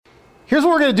Here's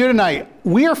what we're going to do tonight.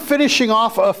 We are finishing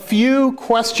off a few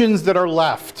questions that are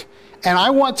left. And I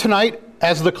want tonight,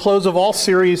 as the close of all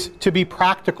series, to be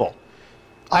practical.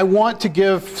 I want to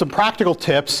give some practical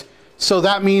tips. So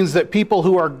that means that people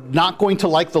who are not going to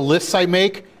like the lists I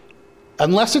make,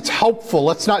 unless it's helpful,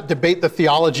 let's not debate the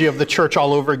theology of the church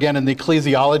all over again and the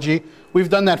ecclesiology. We've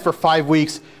done that for 5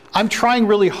 weeks. I'm trying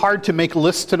really hard to make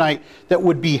lists tonight that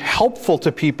would be helpful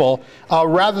to people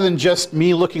rather than just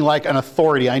me looking like an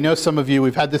authority. I know some of you,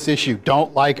 we've had this issue,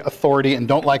 don't like authority and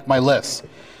don't like my lists.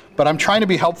 But I'm trying to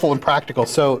be helpful and practical.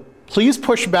 So please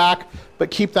push back, but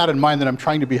keep that in mind that I'm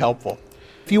trying to be helpful.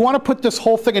 If you want to put this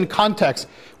whole thing in context,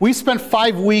 we spent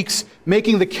 5 weeks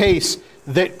making the case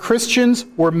that Christians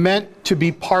were meant to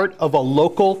be part of a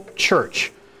local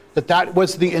church. That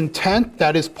was the intent,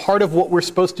 that is part of what we're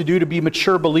supposed to do to be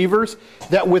mature believers,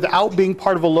 that without being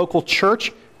part of a local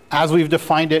church, as we've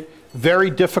defined it, very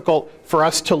difficult for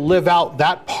us to live out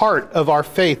that part of our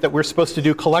faith that we're supposed to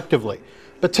do collectively.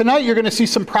 But tonight you're going to see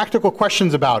some practical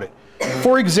questions about it.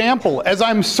 For example, as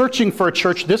I'm searching for a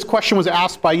church, this question was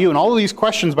asked by you, and all of these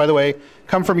questions, by the way,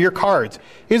 come from your cards.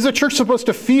 Is the church supposed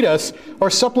to feed us or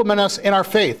supplement us in our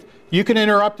faith? You can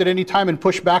interrupt at any time and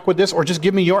push back with this, or just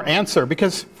give me your answer,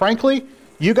 because frankly,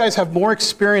 you guys have more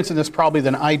experience in this probably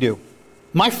than I do.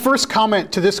 My first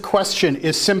comment to this question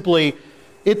is simply,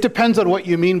 it depends on what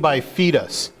you mean by feed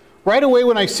us. Right away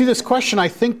when I see this question, I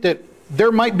think that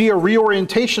there might be a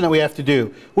reorientation that we have to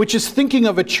do, which is thinking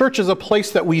of a church as a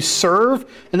place that we serve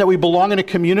and that we belong in a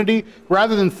community,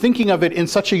 rather than thinking of it in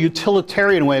such a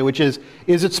utilitarian way, which is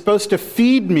it supposed to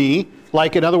feed me?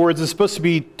 Like, in other words, it's supposed to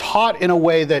be taught in a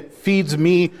way that feeds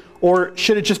me, or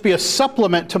should it just be a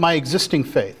supplement to my existing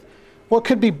faith? Well, it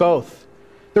could be both.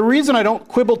 The reason I don't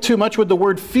quibble too much with the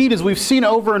word feed is we've seen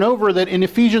over and over that in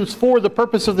Ephesians 4, the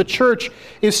purpose of the church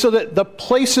is so that the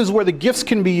places where the gifts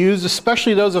can be used,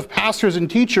 especially those of pastors and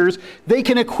teachers, they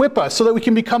can equip us so that we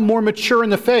can become more mature in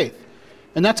the faith.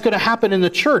 And that's going to happen in the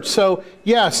church. So,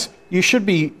 yes, you should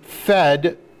be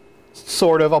fed,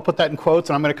 sort of. I'll put that in quotes,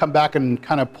 and I'm going to come back and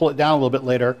kind of pull it down a little bit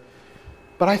later.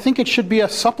 But I think it should be a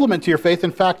supplement to your faith.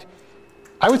 In fact,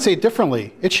 I would say it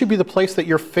differently. It should be the place that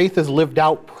your faith is lived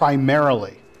out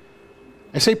primarily.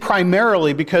 I say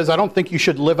primarily because I don't think you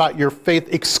should live out your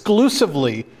faith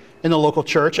exclusively in the local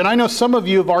church. And I know some of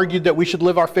you have argued that we should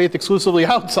live our faith exclusively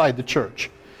outside the church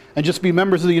and just be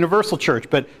members of the universal church.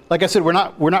 But like I said, we're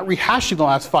not rehashing the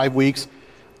last 5 weeks.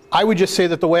 I would just say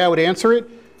that the way I would answer it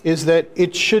is that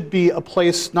it should be a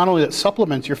place not only that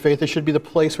supplements your faith, it should be the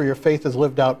place where your faith is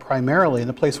lived out primarily and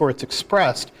the place where it's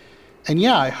expressed. And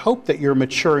yeah, I hope that you're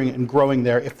maturing and growing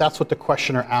there if that's what the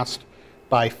questioner asked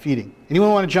by feeding.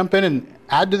 Anyone want to jump in and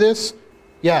add to this?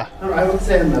 Yeah. I would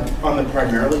say on the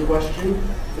primarily question,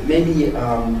 that maybe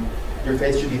your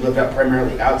faith should be lived out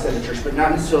primarily outside the church, but not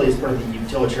necessarily as part of the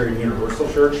utilitarian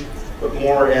universal church, but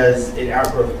more as an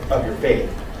outgrowth of your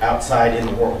faith outside in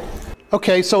the world.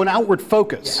 Okay, so an outward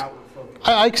focus. Yeah, outward focus.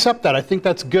 I accept that. I think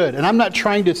that's good. And I'm not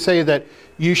trying to say that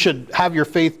you should have your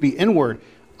faith be inward.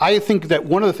 I think that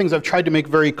one of the things I've tried to make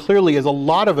very clearly is a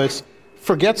lot of us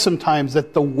forget sometimes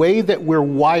that the way that we're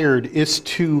wired is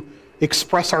to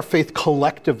express our faith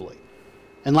collectively.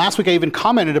 And last week I even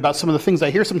commented about some of the things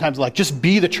I hear sometimes, like just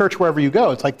be the church wherever you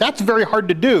go. It's like that's very hard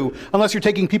to do unless you're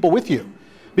taking people with you.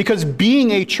 Because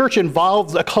being a church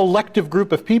involves a collective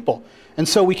group of people. And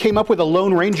so we came up with a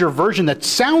Lone Ranger version that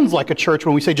sounds like a church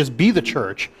when we say just be the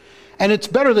church. And it's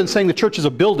better than saying the church is a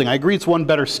building. I agree it's one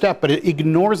better step, but it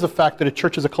ignores the fact that a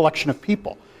church is a collection of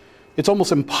people. It's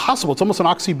almost impossible. It's almost an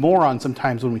oxymoron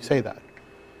sometimes when we say that.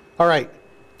 All right,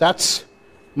 that's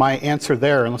my answer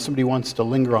there, unless somebody wants to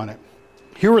linger on it.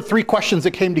 Here were 3 questions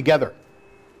that came together.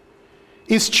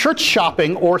 Is church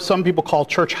shopping, or some people call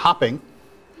church hopping,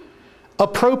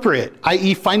 appropriate,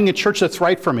 i.e. finding a church that's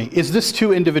right for me? Is this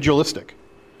too individualistic?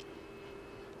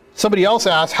 Somebody else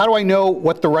asked, how do I know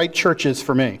what the right church is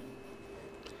for me?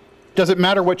 Does it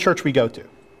matter what church we go to?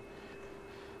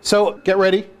 So get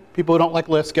ready. People who don't like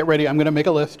lists, get ready. I'm going to make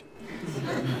a list.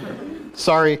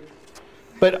 Sorry.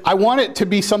 But I want it to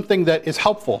be something that is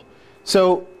helpful.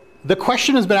 So the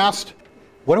question has been asked,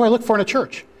 what do I look for in a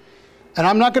church? And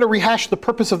I'm not going to rehash the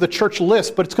purpose of the church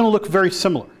list, but it's going to look very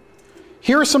similar.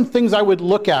 Here are some things I would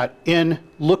look at in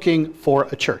looking for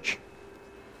a church.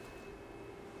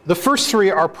 The first 3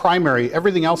 are primary.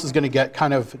 Everything else is going to get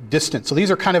kind of distant. So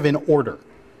these are kind of in order.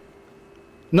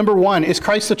 Number 1, is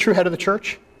Christ the true head of the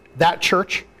church? That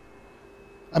church?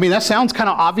 I mean, that sounds kind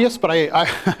of obvious, but I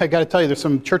got to tell you, there's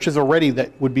some churches already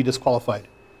that would be disqualified.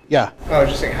 Yeah? I was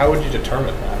just saying, how would you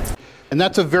determine that? And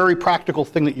that's a very practical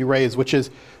thing that you raise, which is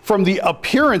from the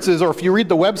appearances, or if you read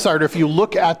the website, or if you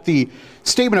look at the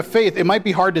statement of faith, it might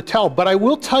be hard to tell. But I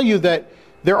will tell you that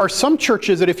there are some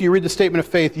churches that if you read the statement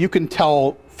of faith, you can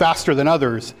tell faster than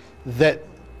others that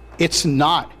it's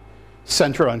not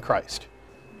centered on Christ.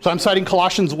 So I'm citing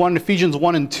Colossians 1, Ephesians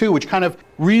 1 and 2, which kind of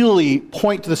really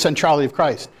point to the centrality of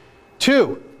Christ.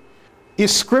 2,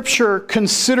 is Scripture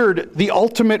considered the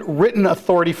ultimate written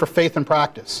authority for faith and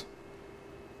practice?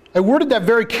 I worded that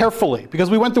very carefully because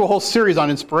we went through a whole series on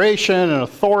inspiration and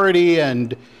authority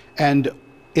and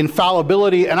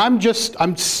infallibility, and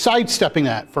I'm sidestepping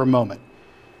that for a moment.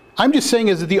 I'm just saying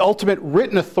is the ultimate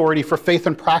written authority for faith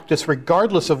and practice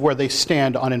regardless of where they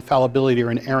stand on infallibility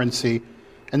or inerrancy,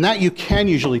 and that you can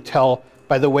usually tell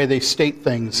by the way they state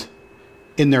things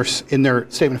in their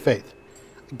statement of faith.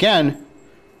 Again,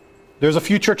 there's a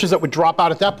few churches that would drop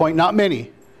out at that point, not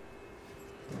many.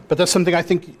 But that's something I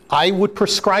think I would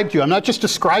prescribe to you. I'm not just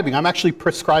describing, I'm actually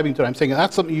prescribing to it. I'm saying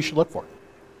that's something you should look for.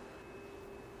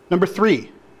 Number 3,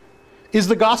 is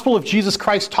the gospel of Jesus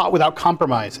Christ taught without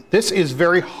compromise? This is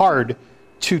very hard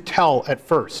to tell at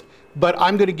first, but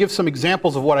I'm going to give some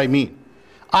examples of what I mean.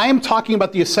 I am talking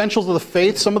about the essentials of the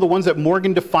faith, some of the ones that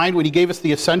Morgan defined when he gave us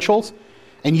the essentials,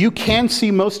 and you can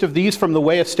see most of these from the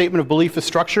way a statement of belief is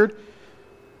structured.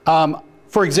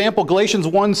 For example, Galatians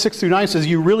 1, 6 through 9 says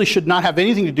you really should not have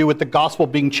anything to do with the gospel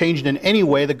being changed in any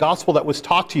way, the gospel that was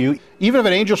taught to you, even if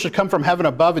an angel should come from heaven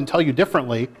above and tell you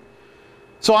differently.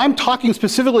 So I'm talking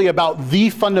specifically about the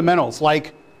fundamentals,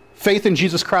 like faith in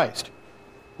Jesus Christ,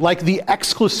 like the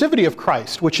exclusivity of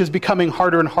Christ, which is becoming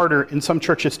harder and harder in some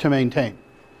churches to maintain.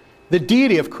 The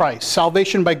deity of Christ,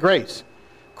 salvation by grace,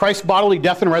 Christ's bodily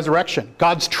death and resurrection,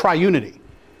 God's triunity,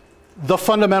 the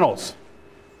fundamentals.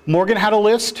 Morgan had a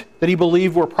list that he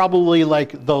believed were probably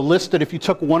like the list that if you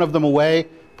took one of them away,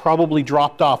 probably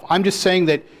dropped off. I'm just saying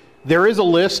that there is a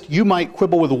list. You might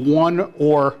quibble with one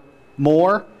or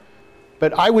more,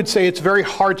 but I would say it's very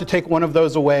hard to take one of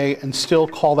those away and still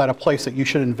call that a place that you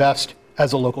should invest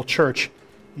as a local church,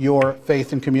 your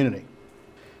faith and community.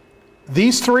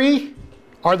 These 3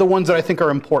 are the ones that I think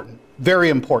are important, very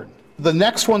important. The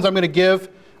next ones I'm going to give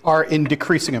are in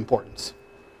decreasing importance.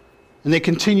 And they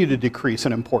continue to decrease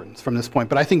in importance from this point.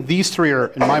 But I think these 3 are,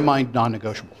 in my mind,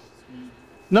 non-negotiable.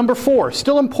 Number 4,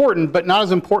 still important, but not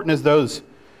as important as those.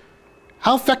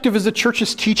 How effective is the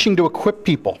church's teaching to equip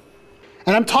people?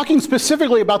 And I'm talking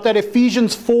specifically about that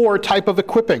Ephesians 4 type of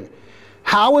equipping.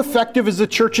 How effective is the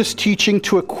church's teaching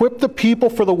to equip the people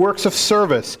for the works of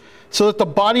service, so that the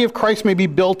body of Christ may be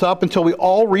built up until we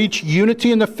all reach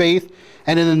unity in the faith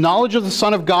and in the knowledge of the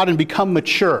Son of God and become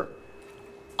mature?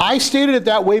 I stated it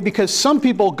that way because some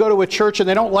people go to a church and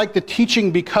they don't like the teaching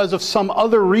because of some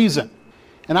other reason.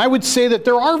 And I would say that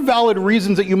there are valid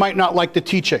reasons that you might not like the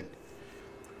teaching.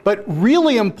 But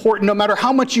really important, no matter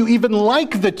how much you even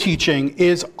like the teaching,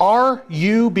 is are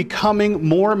you becoming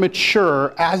more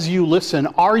mature as you listen?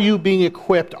 Are you being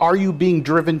equipped? Are you being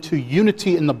driven to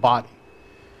unity in the body?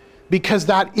 Because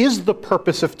that is the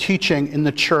purpose of teaching in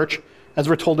the church, as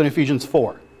we're told in Ephesians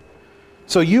 4.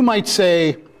 So you might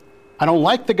say, I don't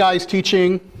like the guy's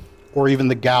teaching, or even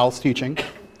the gal's teaching,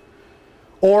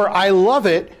 or I love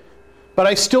it, but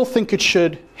I still think it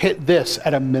should hit this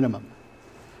at a minimum.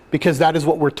 Because that is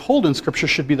what we're told in Scripture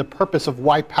should be the purpose of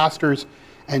why pastors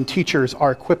and teachers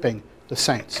are equipping the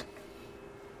saints.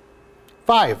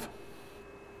 5,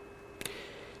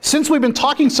 since we've been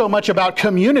talking so much about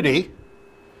community,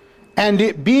 and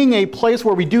it being a place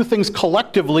where we do things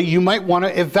collectively, you might want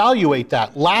to evaluate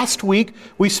that. Last week,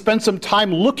 we spent some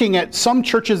time looking at some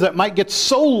churches that might get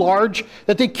so large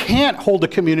that they can't hold a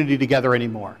community together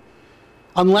anymore,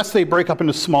 unless they break up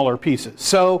into smaller pieces.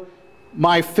 So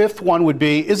my 5th one would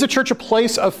be, is the church a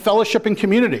place of fellowship and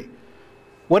community?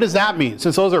 What does that mean,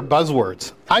 since those are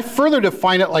buzzwords? I further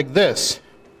define it like this.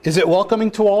 Is it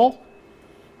welcoming to all?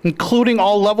 Including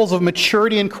all levels of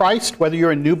maturity in Christ, whether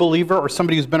you're a new believer or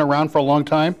somebody who's been around for a long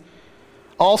time,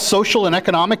 all social and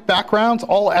economic backgrounds,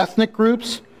 all ethnic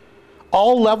groups,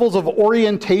 all levels of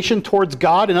orientation towards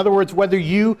God. In other words, whether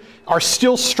you are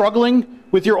still struggling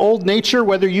with your old nature,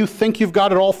 whether you think you've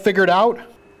got it all figured out,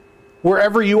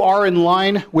 wherever you are in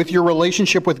line with your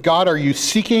relationship with God, are you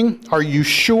seeking? Are you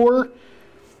sure?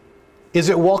 Is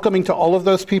it welcoming to all of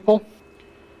those people?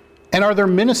 And are there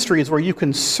ministries where you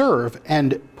can serve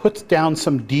and put down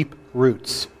some deep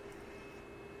roots?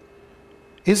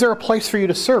 Is there a place for you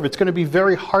to serve? It's going to be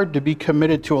very hard to be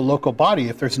committed to a local body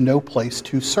if there's no place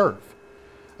to serve.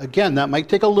 Again, that might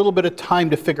take a little bit of time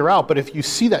to figure out, but if you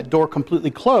see that door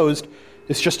completely closed,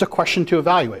 it's just a question to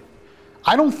evaluate.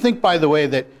 I don't think, by the way,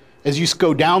 that as you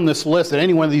go down this list, that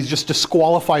any one of these just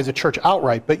disqualifies a church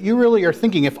outright. But you really are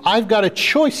thinking, if I've got a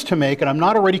choice to make and I'm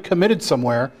not already committed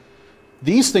somewhere,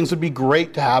 these things would be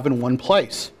great to have in one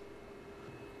place.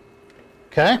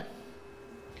 Okay?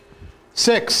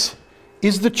 6,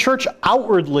 is the church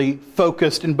outwardly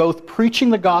focused in both preaching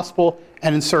the gospel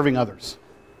and in serving others?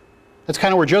 That's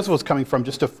kind of where Joseph was coming from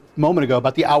just a moment ago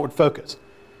about the outward focus.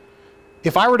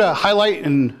 If I were to highlight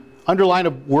and underline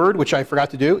a word, which I forgot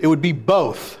to do, it would be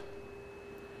both.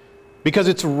 Because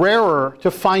it's rarer to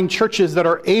find churches that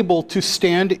are able to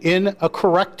stand in a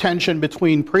correct tension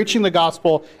between preaching the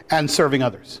gospel and serving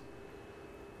others.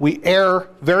 We err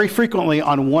very frequently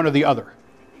on one or the other.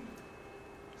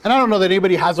 And I don't know that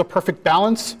anybody has a perfect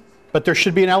balance, but there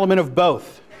should be an element of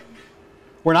both.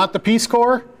 We're not the Peace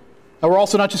Corps, and we're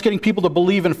also not just getting people to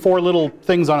believe in 4 little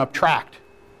things on a tract.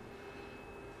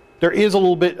 There is a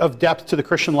little bit of depth to the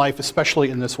Christian life, especially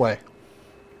in this way.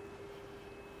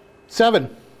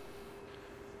 7.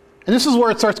 And this is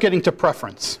where it starts getting to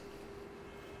preference.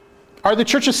 Are the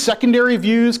church's secondary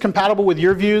views compatible with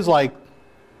your views, like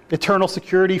eternal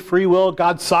security, free will,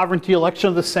 God's sovereignty, election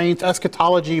of the saints,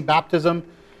 eschatology, baptism?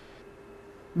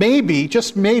 Maybe,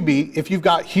 just maybe, if you've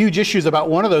got huge issues about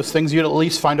one of those things, you'd at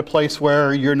least find a place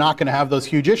where you're not going to have those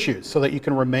huge issues so that you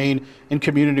can remain in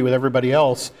community with everybody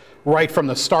else. Right from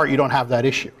the start, you don't have that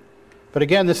issue. But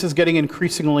again, this is getting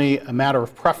increasingly a matter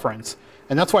of preference.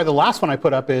 And that's why the last one I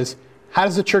put up is, how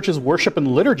does the church's worship and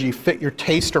liturgy fit your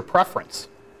taste or preference?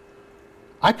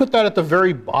 I put that at the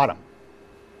very bottom.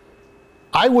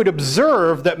 I would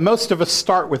observe that most of us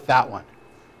start with that one.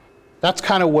 That's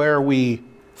kind of where we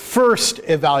first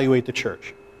evaluate the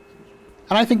church.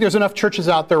 And I think there's enough churches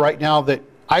out there right now that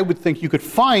I would think you could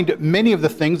find many of the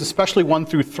things, especially 1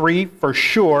 through 3 for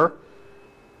sure,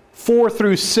 4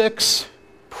 through 6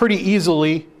 pretty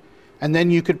easily, and then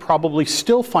you could probably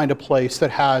still find a place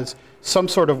that has some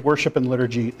sort of worship and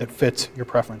liturgy that fits your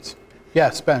preference.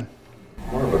 Yes, Ben.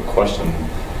 More of a question.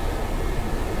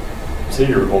 Say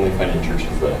you're only finding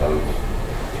churches that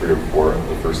have 3 or 4 of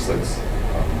the first 6.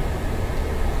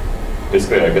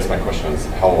 Basically, I guess my question is,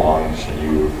 how long should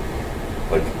you,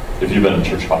 like, if you've been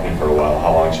church hopping for a while,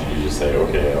 how long should you just say,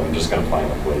 okay, I'm just going to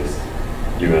find a place,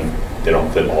 even if they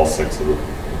don't fit all 6 of the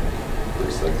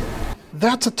first 6?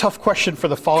 That's a tough question for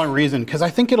the following reason, because I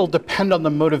think it'll depend on the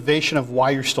motivation of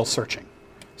why you're still searching.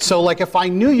 So like if I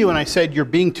knew you and I said you're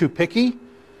being too picky,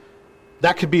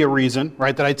 that could be a reason,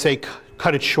 right, that I'd say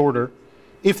cut it shorter.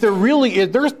 If there really is,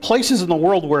 there's places in the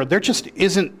world where there just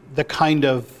isn't the kind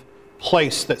of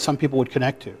place that some people would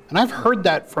connect to. And I've heard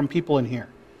that from people in here.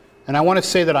 And I want to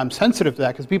say that I'm sensitive to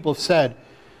that because people have said,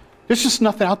 there's just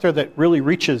nothing out there that really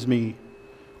reaches me.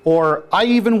 Or I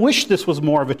even wish this was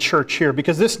more of a church here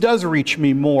because this does reach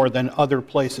me more than other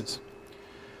places.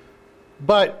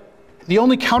 But the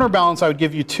only counterbalance I would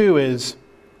give you too is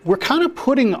we're kind of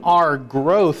putting our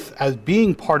growth as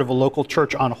being part of a local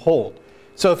church on hold.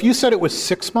 So if you said it was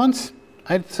 6 months,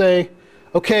 I'd say,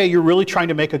 okay, you're really trying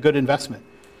to make a good investment.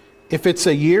 If it's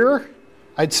a year,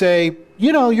 I'd say,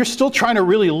 you know, you're still trying to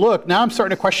really look. Now I'm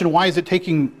starting to question, why is it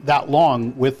taking that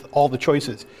long with all the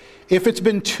choices? If it's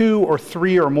been 2 or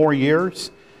 3 or more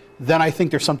years, then I think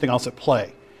there's something else at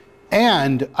play.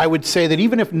 And I would say that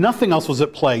even if nothing else was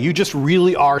at play, you just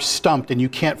really are stumped and you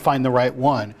can't find the right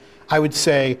one, I would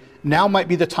say now might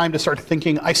be the time to start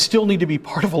thinking, I still need to be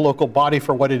part of a local body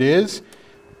for what it is,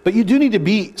 but you do need to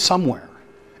be somewhere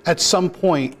at some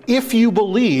point if you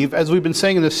believe, as we've been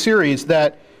saying in this series,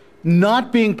 that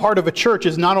not being part of a church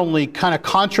is not only kind of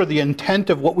contra the intent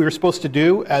of what we were supposed to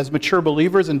do as mature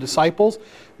believers and disciples,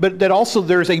 but that also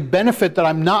there's a benefit that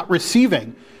I'm not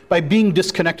receiving by being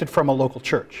disconnected from a local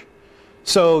church.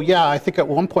 So yeah, I think at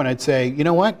one point I'd say, you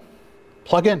know what?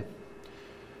 Plug in.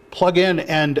 Plug in,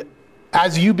 and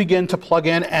as you begin to plug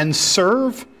in and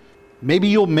serve, maybe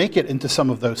you'll make it into some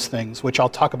of those things, which I'll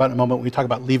talk about in a moment when we talk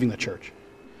about leaving the church.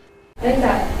 I think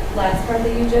that last part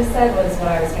that you just said was what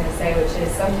I was going to say, which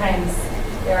is sometimes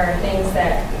there are things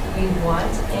that we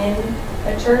want in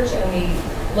a church and we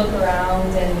look around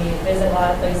and we visit a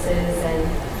lot of places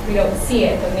and we don't see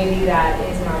it, but maybe that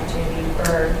is an opportunity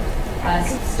for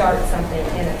us to start something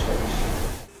in a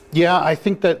church. Yeah, I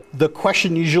think that the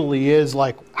question usually is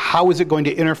like, how is it going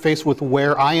to interface with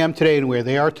where I am today and where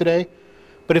they are today?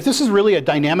 But if this is really a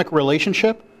dynamic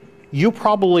relationship, you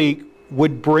probably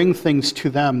would bring things to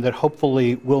them that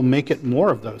hopefully will make it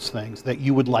more of those things that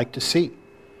you would like to see.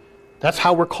 That's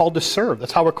how we're called to serve.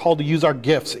 That's how we're called to use our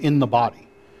gifts in the body.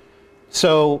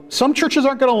 So some churches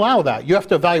aren't going to allow that. You have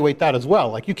to evaluate that as well.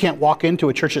 Like you can't walk into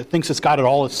a church that thinks it's got it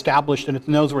all established and it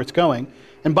knows where it's going.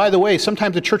 And by the way,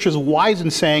 sometimes the church is wise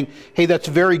in saying, hey, that's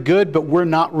very good, but we're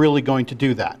not really going to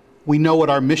do that. We know what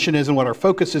our mission is and what our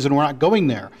focus is, and we're not going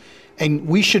there. And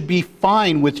we should be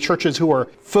fine with churches who are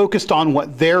focused on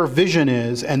what their vision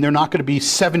is, and they're not going to be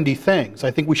 70 things.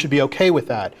 I think we should be okay with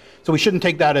that. So we shouldn't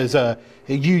take that as a,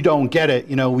 you don't get it,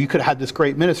 we could have had this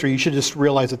great ministry. You should just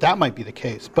realize that that might be the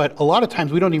case. But a lot of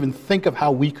times we don't even think of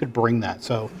how we could bring that.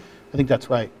 So I think that's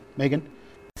right. Megan?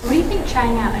 What do you think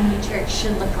trying out a new church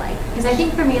should look like? Because I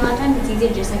think for me, a lot of times it's easy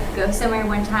to just go somewhere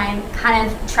one time, kind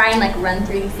of try and run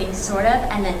through these things sort of,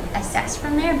 and then assess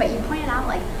from there. But you pointed out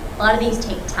a lot of these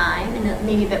take time and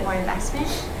maybe a bit more investment.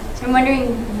 So I'm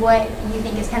wondering what you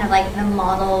think is kind of the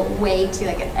model way to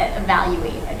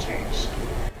evaluate a church.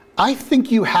 I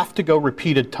think you have to go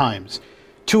repeated times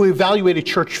to evaluate a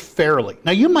church fairly.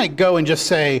 Now you might go and just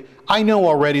say, I know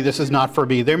already this is not for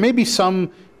me. There may be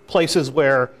some places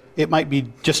where it might be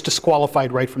just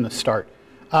disqualified right from the start.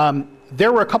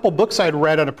 There were a couple books I'd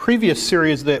read on a previous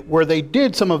series where they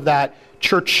did some of that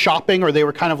church shopping, or they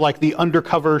were kind of like the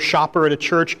undercover shopper at a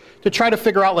church to try to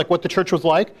figure out what the church was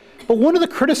like. But one of the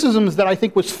criticisms that I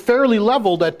think was fairly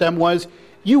leveled at them was,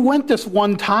 you went this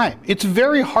one time. It's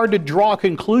very hard to draw a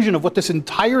conclusion of what this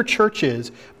entire church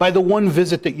is by the one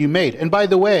visit that you made. And by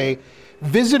the way,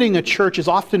 visiting a church is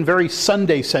often very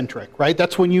Sunday-centric, right?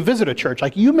 That's when you visit a church.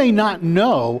 You may not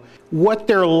know what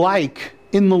they're like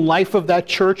in the life of that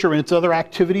church or in its other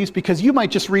activities, because you might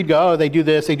just read, oh, they do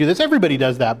this. Everybody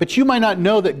does that. But you might not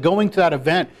know that going to that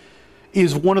event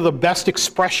is one of the best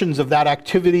expressions of that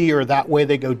activity or that way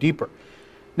they go deeper.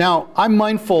 Now, I'm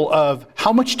mindful of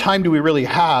how much time do we really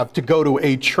have to go to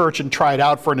a church and try it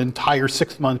out for an entire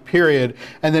 6-month period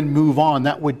and then move on.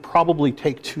 That would probably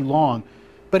take too long.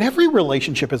 But every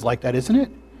relationship is like that, isn't it?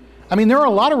 There are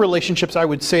a lot of relationships, I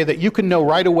would say, that you can know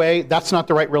right away, that's not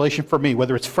the right relationship for me,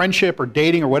 whether it's friendship or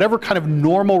dating or whatever kind of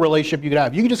normal relationship you could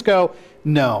have. You can just go,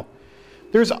 no.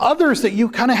 There's others that you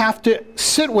kind of have to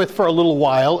sit with for a little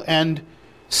while and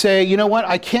say, you know what,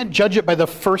 I can't judge it by the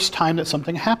first time that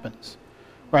something happens,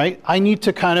 right? I need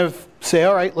to kind of say,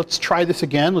 all right, let's try this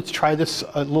again. Let's try this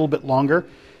a little bit longer.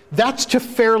 That's to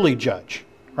fairly judge.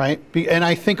 Right? And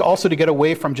I think also to get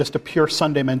away from just a pure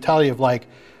Sunday mentality of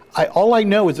all I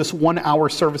know is this 1 hour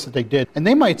service that they did. And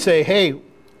they might say, hey,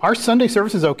 our Sunday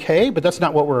service is okay, but that's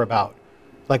not what we're about.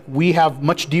 We have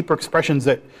much deeper expressions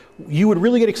that you would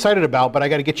really get excited about, but I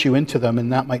got to get you into them,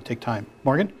 and that might take time.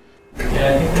 Morgan? Yeah,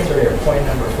 I think that's where your point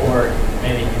number 4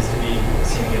 maybe needs to be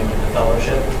seen again with the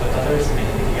fellowship with others. I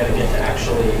think you got to get to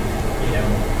actually,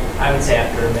 I would say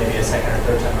after maybe a second or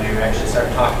third time where you actually start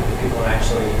talking to people and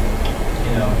actually,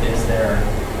 is there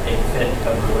a fit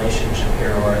of relationship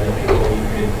here, or are there people you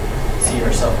could see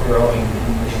yourself growing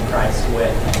in Christ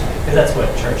with? Because that's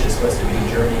what church is supposed to be,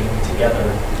 journeying together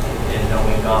in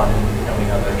knowing God and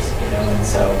knowing others, and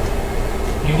so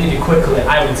you need to quickly,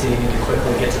 I would say you need to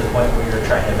quickly get to the point where you're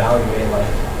trying to evaluate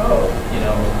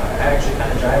I actually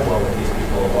kind of jive well with these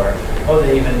people, or,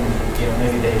 they even,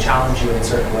 maybe they challenge you in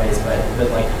certain ways, but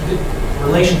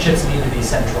relationships need to be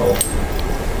central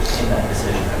in that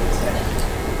decision, I would say.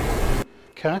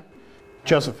 Okay.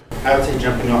 Joseph? I would say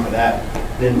jumping off of that,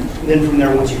 then from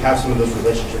there, once you have some of those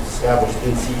relationships established,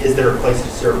 then see, is there a place to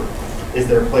serve? Is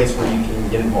there a place where you can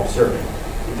get involved serving?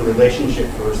 With the relationship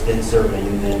first, then serving,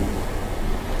 and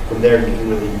then from there you can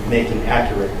really make an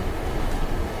accurate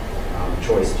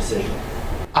choice decision.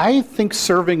 I think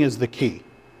serving is the key.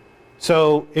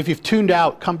 So if you've tuned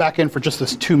out, come back in for just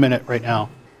this 2-minute right now.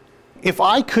 If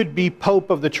I could be Pope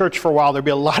of the church for a while, there'd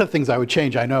be a lot of things I would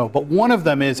change, I know. But one of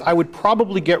them is I would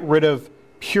probably get rid of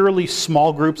purely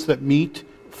small groups that meet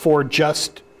for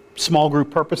just small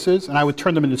group purposes, and I would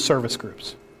turn them into service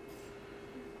groups.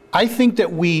 I think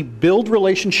that we build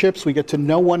relationships, we get to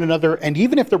know one another, and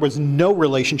even if there was no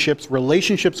relationships,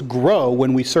 relationships grow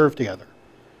when we serve together.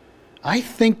 I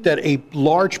think that a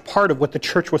large part of what the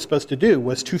church was supposed to do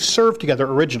was to serve together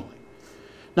originally.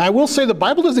 Now, I will say the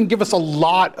Bible doesn't give us a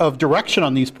lot of direction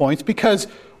on these points, because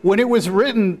when it was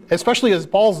written, especially as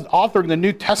Paul's authoring the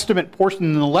New Testament portion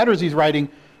in the letters he's writing,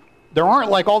 there aren't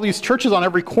all these churches on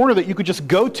every corner that you could just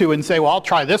go to and say, well, I'll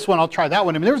try this one, I'll try that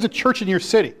one. There was a church in your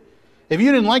city. If you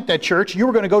didn't like that church, you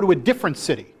were going to go to a different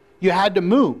city. You had to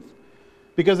move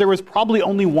because there was probably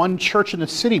only one church in the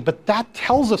city. But that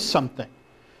tells us something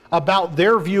about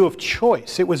their view of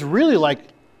choice. It was really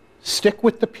stick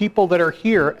with the people that are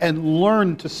here and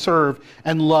learn to serve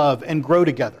and love and grow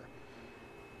together.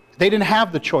 They didn't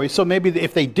have the choice, so maybe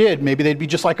if they did, maybe they'd be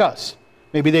just like us.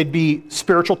 Maybe they'd be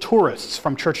spiritual tourists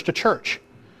from church to church.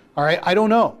 All right, I don't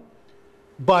know.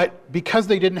 But because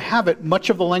they didn't have it, much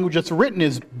of the language that's written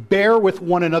is bear with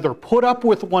one another, put up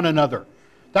with one another.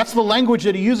 That's the language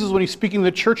that he uses when he's speaking to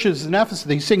the churches in Ephesus.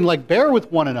 He's saying bear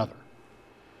with one another.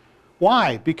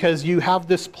 Why? Because you have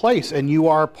this place and you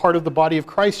are part of the body of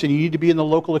Christ and you need to be in the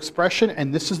local expression,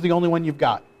 and this is the only one you've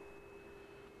got.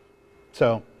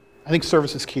 So I think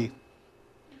service is key.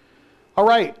 All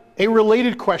right, a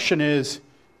related question is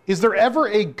there ever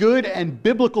a good and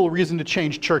biblical reason to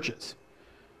change churches?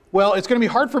 Well, it's going to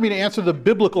be hard for me to answer the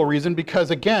biblical reason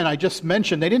because, again, I just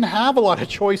mentioned they didn't have a lot of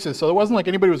choices, so it wasn't like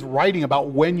anybody was writing about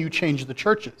when you change the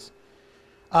churches.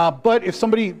 But if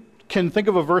somebody can think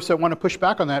of a verse that want to push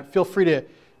back on that, feel free to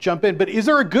jump in. But is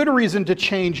there a good reason to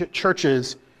change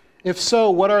churches? If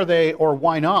so, what are they or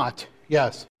why not?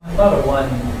 Yes? I thought of one,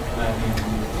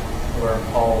 where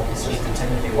Paul says to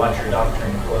Timothy, watch your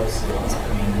doctrine closely.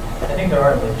 I mean, I think there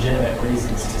are legitimate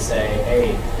reasons to say,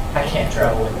 hey, I can't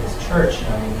travel with this church.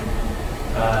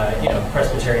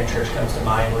 Presbyterian church comes to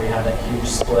mind where you have that huge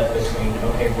split between,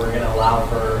 okay, we're going to allow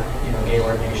for, gay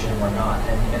ordination and we're not.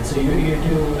 And so you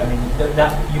do,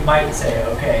 that you might say,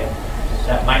 okay,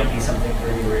 that might be something for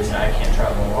you where I can't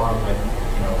travel along with,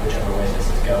 whichever way this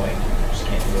is going. I just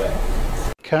can't do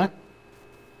it. Okay.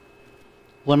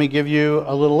 Let me give you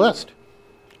a little list.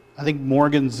 I think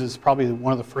Morgan's is probably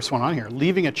one of the first one on here.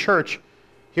 Leaving a church,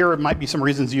 here might be some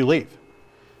reasons you leave.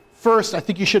 First, I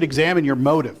think you should examine your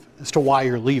motive as to why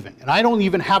you're leaving. And I don't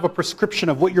even have a prescription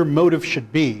of what your motive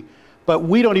should be, but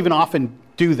we don't even often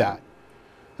do that.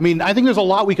 I think there's a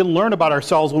lot we can learn about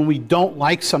ourselves when we don't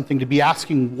like something to be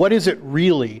asking, what is it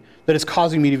really that is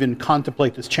causing me to even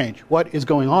contemplate this change? What is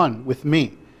going on with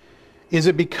me? Is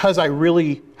it because I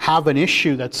really have an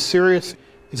issue that's serious?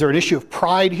 Is there an issue of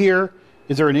pride here?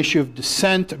 Is there an issue of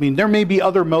dissent? There may be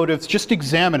other motives. Just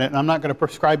examine it, and I'm not going to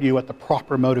prescribe to you what the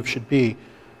proper motive should be.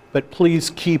 But please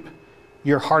keep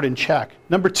your heart in check.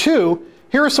 Number two,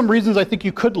 here are some reasons I think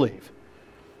you could leave.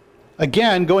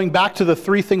 Again, going back to the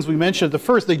three things we mentioned. The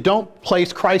first, they don't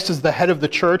place Christ as the head of the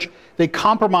church. They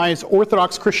compromise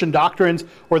Orthodox Christian doctrines,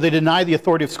 or they deny the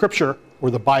authority of Scripture or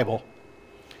the Bible.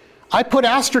 I put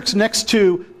asterisks next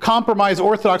to compromise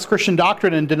Orthodox Christian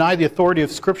doctrine and deny the authority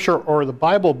of Scripture or the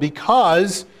Bible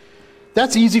because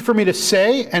that's easy for me to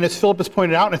say, and as Philip has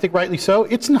pointed out, and I think rightly so,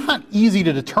 it's not easy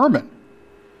to determine.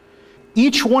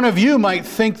 Each one of you might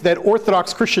think that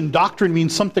Orthodox Christian doctrine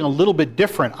means something a little bit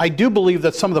different. I do believe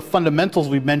that some of the fundamentals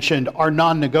we've mentioned are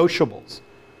non-negotiables.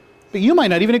 But you might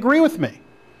not even agree with me.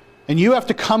 And you have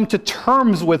to come to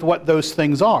terms with what those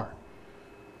things are.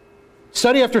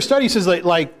 Study after study says that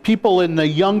like people in the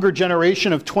younger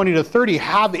generation of 20 to 30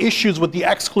 have issues with the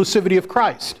exclusivity of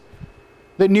Christ.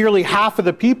 That nearly half of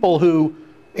the people who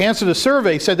answered the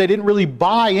survey said they didn't really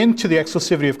buy into the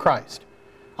exclusivity of Christ.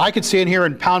 I could stand here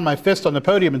and pound my fist on the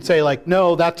podium and say like,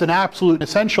 no, that's an absolute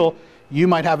essential. You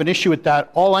might have an issue with that.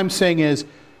 All I'm saying is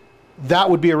that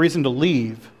would be a reason to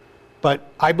leave.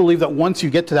 But I believe that once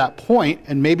you get to that point,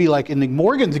 and maybe like in the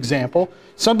Morgan's example,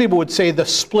 some people would say the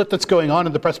split that's going on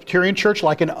in the Presbyterian church,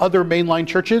 like in other mainline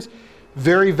churches,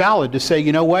 very valid to say,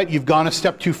 you know what, you've gone a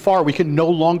step too far. We can no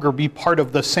longer be part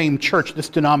of the same church. This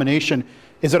denomination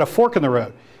is at a fork in the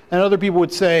road. And other people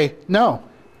would say, no,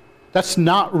 that's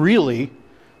not really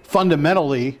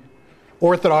fundamentally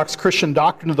Orthodox Christian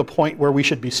doctrine to the point where we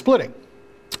should be splitting.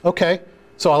 Okay,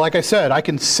 so like I said, I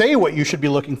can say what you should be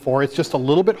looking for. It's just a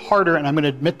little bit harder, and I'm going to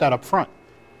admit that up front.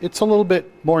 It's a little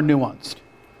bit more nuanced.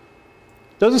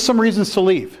 Those are some reasons to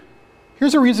leave.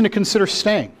 Here's a reason to consider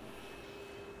staying.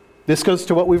 This goes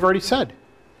to what we've already said.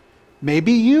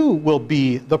 Maybe you will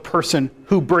be the person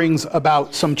who brings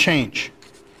about some change.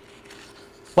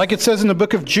 Like it says in the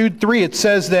book of Jude 3, it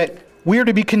says that we are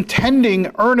to be contending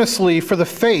earnestly for the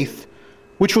faith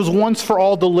which was once for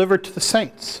all delivered to the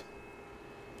saints.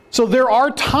 So there are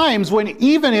times when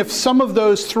even if some of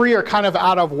those three are kind of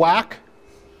out of whack,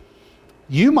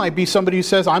 you might be somebody who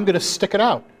says, I'm going to stick it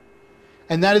out.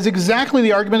 And that is exactly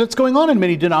the argument that's going on in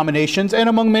many denominations and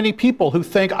among many people who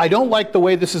think, I don't like the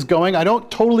way this is going. I don't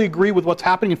totally agree with what's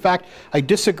happening. In fact, I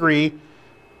disagree.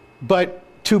 But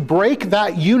to break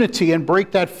that unity and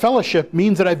break that fellowship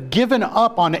means that I've given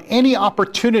up on any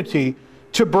opportunity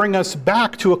to bring us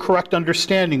back to a correct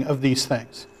understanding of these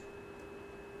things.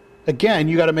 Again,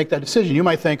 you got to make that decision. You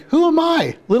might think, who am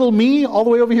I? Little me all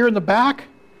the way over here in the back?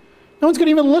 No one's going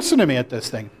to even listen to me at this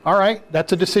thing. All right,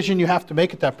 that's a decision you have to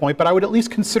make at that point, but I would at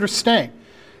least consider staying,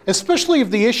 especially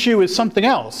if the issue is something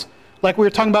else. Like we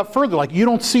were talking about further, like you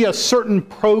don't see a certain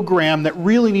program that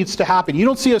really needs to happen. You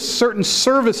don't see a certain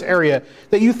service area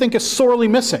that you think is sorely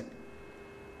missing.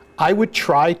 I would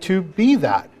try to be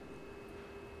that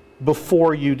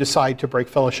before you decide to break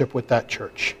fellowship with that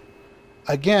church.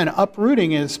 Again,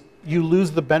 uprooting is you lose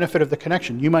the benefit of the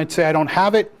connection. You might say, I don't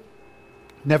have it,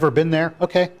 never been there.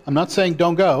 Okay, I'm not saying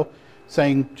don't go,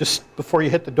 saying just before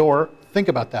you hit the door, think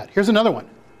about that. Here's another one.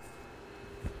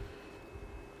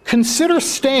 Consider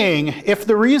staying if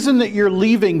the reason that you're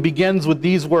leaving begins with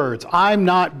these words, I'm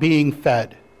not being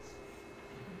fed.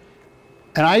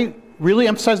 And I really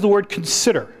emphasize the word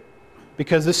consider,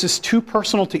 because this is too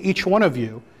personal to each one of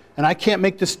you, and I can't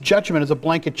make this judgment as a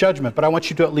blanket judgment, but I want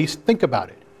you to at least think about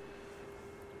it.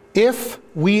 If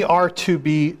we are to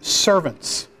be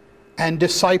servants and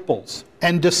disciples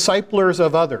and disciplers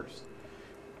of others,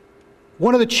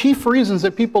 one of the chief reasons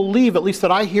that people leave, at least that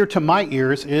I hear to my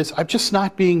ears, is I'm just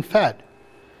not being fed.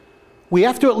 We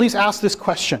have to at least ask this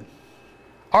question.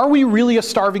 Are we really a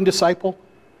starving disciple?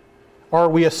 Or are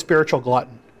we a spiritual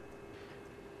glutton?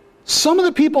 Some of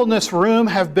the people in this room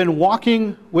have been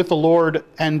walking with the Lord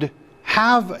and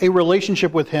have a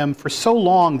relationship with Him for so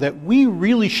long that we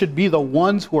really should be the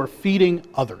ones who are feeding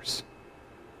others.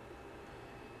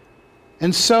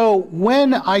 And so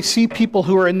when I see people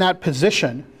who are in that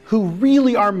position, who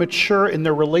really are mature in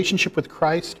their relationship with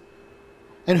Christ,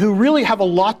 and who really have a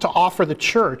lot to offer the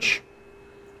church,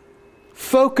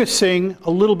 focusing a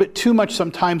little bit too much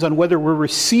sometimes on whether we're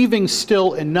receiving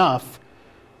still enough,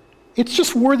 it's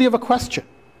just worthy of a question.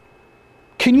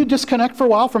 Can you disconnect for a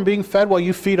while from being fed while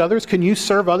you feed others? Can you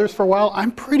serve others for a while?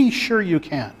 I'm pretty sure you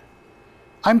can.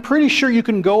 I'm pretty sure you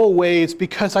can go a ways,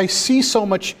 because I see so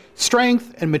much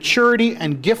strength and maturity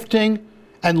and gifting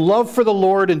and love for the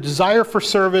Lord and desire for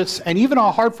service and even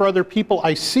a heart for other people.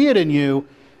 I see it in you.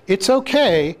 It's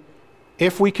okay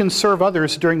if we can serve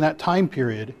others during that time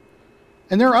period.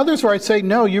 And there are others where I'd say,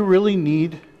 no, you really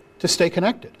need to stay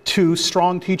connected to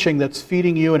strong teaching that's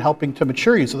feeding you and helping to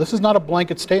mature you. So this is not a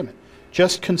blanket statement.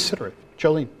 Just consider it.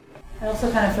 Jolene. I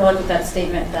also kind of feel like with that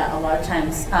statement that a lot of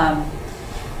times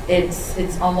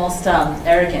it's almost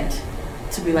arrogant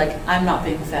to be like, I'm not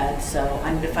being fed, so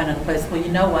I'm going to find another place. Well,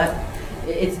 you know what?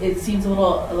 It seems a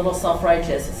little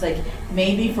self-righteous. It's like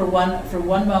maybe for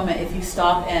one moment, if you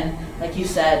stop and, like you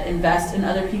said, invest in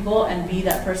other people and be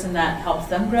that person that helps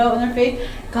them grow in their faith,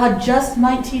 God just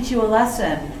might teach you a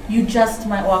lesson. You just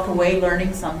might walk away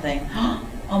learning something.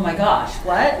 Oh my gosh,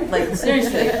 what? Like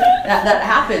seriously, that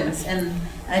happens. And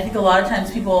I think a lot of times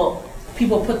people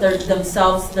put their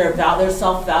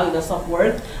self-value, their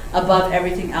self-worth above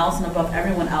everything else and above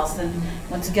everyone else. And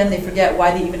once again, they forget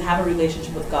why they even have a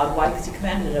relationship with God. Why? Because He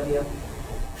commanded it of you.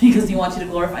 Because He wants you to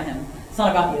glorify Him. It's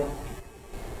not about you.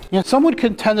 Yeah, some would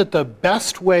contend that the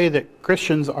best way that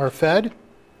Christians are fed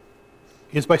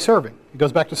is by serving. It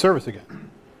goes back to service again.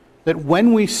 That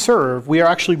when we serve, we are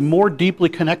actually more deeply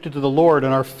connected to the Lord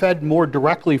and are fed more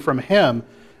directly from Him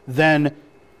than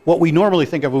what we normally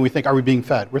think of when we think, are we being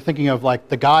fed? We're thinking of like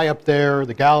the guy up there,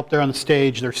 the gal up there on the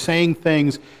stage, they're saying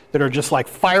things that are just like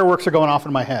fireworks are going off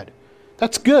in my head.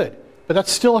 That's good, but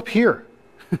that's still up here.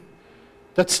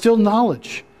 That's still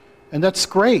knowledge, and that's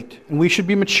great, and we should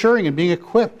be maturing and being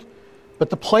equipped. But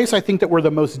the place I think that we're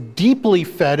the most deeply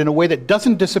fed in a way that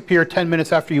doesn't disappear 10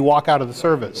 minutes after you walk out of the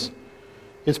service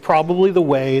is probably the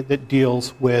way that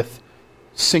deals with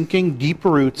sinking deep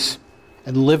roots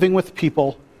and living with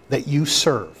people that you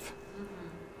serve.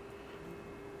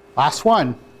 Last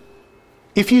one.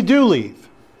 If you do leave,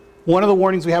 one of the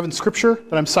warnings we have in Scripture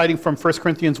that I'm citing from 1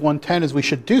 Corinthians 1:10 is we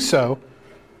should do so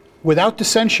without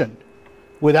dissension,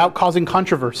 without causing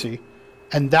controversy.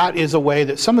 And that is a way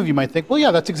that some of you might think, well,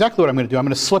 yeah, that's exactly what I'm going to do. I'm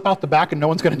going to slip out the back and no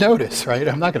one's going to notice, right?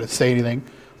 I'm not going to say anything.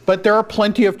 But there are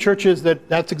plenty of churches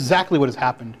that's exactly what has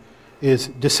happened, is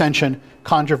dissension,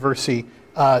 controversy,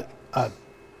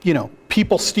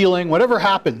 people stealing, whatever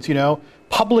happens,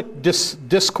 public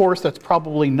discourse that's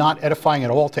probably not edifying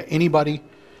at all to anybody.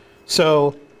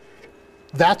 So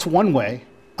that's one way.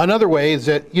 Another way is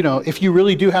that, if you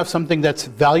really do have something that's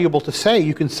valuable to say,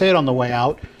 you can say it on the way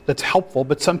out that's helpful,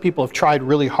 but some people have tried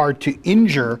really hard to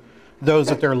injure those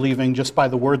that they're leaving just by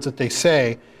the words that they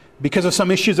say. Because of some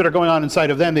issues that are going on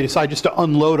inside of them, they decide just to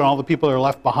unload on all the people that are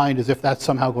left behind as if that's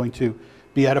somehow going to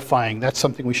be edifying. That's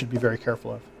something we should be very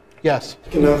careful of. Yes?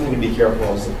 Another thing to be careful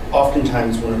of is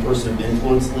oftentimes when a person of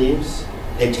influence leaves,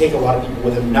 they take a lot of people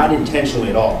with them, not intentionally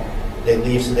at all. They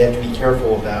leave, so they have to be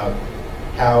careful about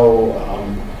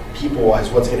how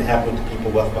people-wise, what's going to happen with the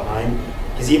people left behind.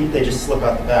 Because even if they just slip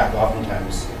out the back,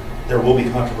 oftentimes there will be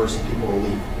controversy, people will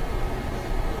leave.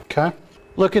 Okay.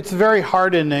 Look, it's very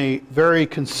hard in a very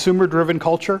consumer-driven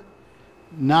culture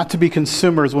not to be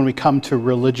consumers when we come to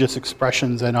religious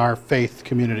expressions in our faith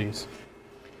communities.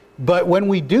 But when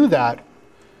we do that,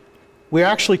 we're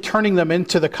actually turning them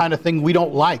into the kind of thing we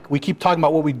don't like. We keep talking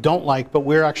about what we don't like, but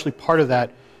we're actually part of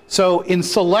that. So in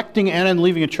selecting and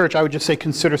leaving a church, I would just say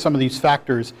consider some of these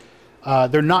factors.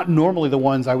 They're not normally the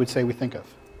ones I would say we think of.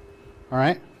 All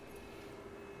right?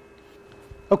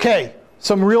 Okay.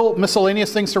 Some real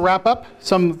miscellaneous things to wrap up.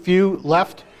 Some few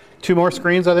left. 2 more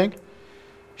screens, I think.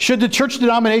 Should the church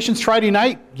denominations try to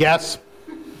unite? Yes.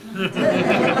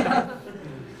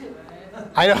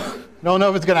 I don't know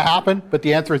if it's going to happen, but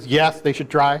the answer is yes, they should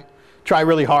try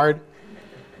really hard.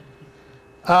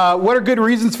 What are good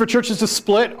reasons for churches to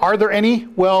split? Are there any?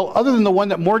 Well, other than the one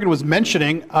that Morgan was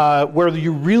mentioning, where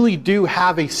you really do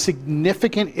have a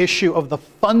significant issue of the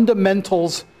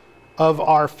fundamentals of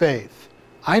our faith.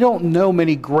 I don't know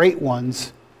many great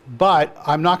ones, but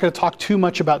I'm not going to talk too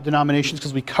much about denominations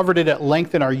because we covered it at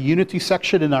length in our unity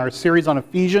section in our series on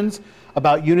Ephesians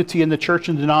about unity in the church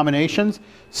and denominations.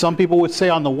 Some people would say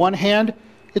on the one hand,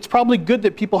 it's probably good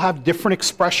that people have different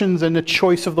expressions and the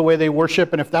choice of the way they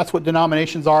worship, and if that's what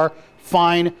denominations are,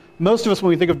 fine. Most of us, when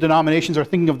we think of denominations, are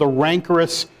thinking of the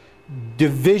rancorous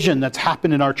division that's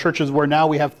happened in our churches where now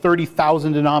we have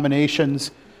 30,000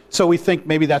 denominations, so we think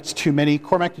maybe that's too many.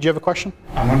 Cormac, did you have a question?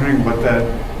 I'm wondering what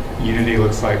that unity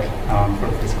looks like for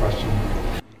this question.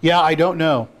 Yeah, I don't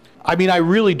know. I mean, I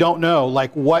really don't know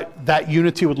like what that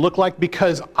unity would look like,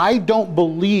 because I don't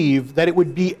believe that it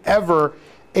would be ever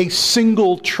a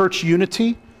single church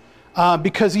unity,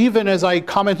 because even as I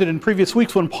commented in previous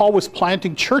weeks, when Paul was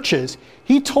planting churches,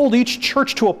 he told each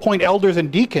church to appoint elders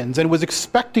and deacons and was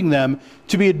expecting them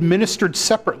to be administered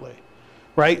separately,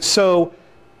 right? So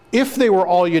if they were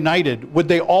all united, would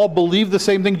they all believe the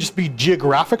same thing, just be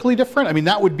geographically different? I mean,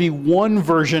 that would be one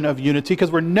version of unity,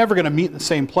 because we're never going to meet in the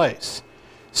same place.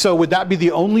 So would that be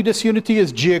the only disunity,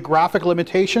 is geographic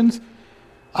limitations?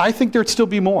 I think there'd still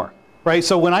be more, right?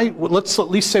 So let's at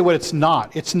least say what it's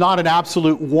not. It's not an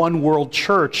absolute one world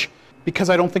church, because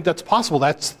I don't think that's possible.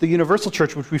 That's the universal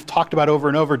church, which we've talked about over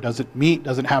and over, doesn't meet,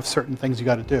 doesn't have certain things you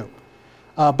got to do.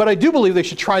 But I do believe they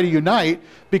should try to unite,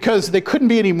 because they couldn't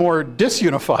be any more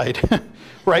disunified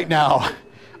right now.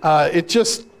 It's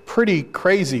just pretty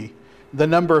crazy, the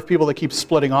number of people that keep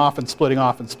splitting off and splitting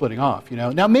off and splitting off, you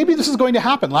know. Now, maybe this is going to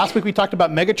happen. Last week we talked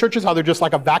about mega churches, how they're just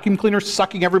like a vacuum cleaner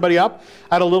sucking everybody up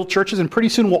out of little churches, and pretty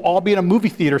soon we'll all be in a movie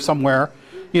theater somewhere,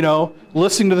 you know,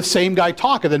 listening to the same guy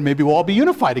talk, and then maybe we'll all be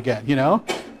unified again, you know.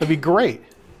 That'd be great.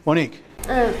 Monique?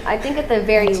 I think at the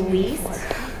very least,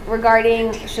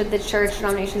 regarding should the church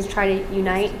denominations try to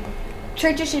unite,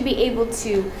 churches should be able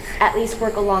to at least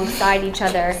work alongside each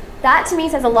other. That to me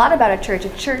says a lot about a church. A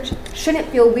church shouldn't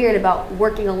feel weird about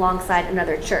working alongside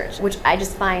another church, which I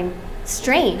just find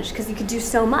strange, because you could do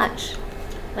so much,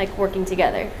 like working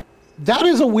together. That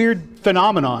is a weird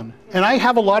phenomenon, and I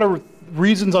have a lot of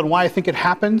reasons on why I think it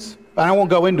happens, and I won't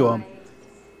go into them.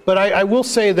 But I will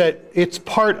say that it's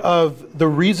part of the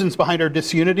reasons behind our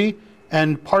disunity,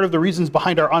 and part of the reasons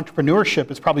behind our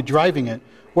entrepreneurship is probably driving it,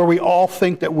 where we all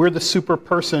think that we're the super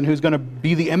person who's going to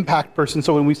be the impact person.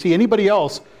 So when we see anybody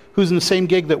else who's in the same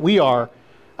gig that we are,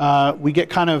 we get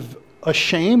kind of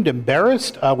ashamed,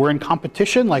 embarrassed. We're in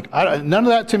competition. Like none of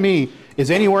that to me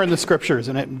is anywhere in the scriptures,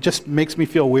 and it just makes me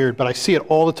feel weird. But I see it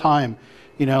all the time.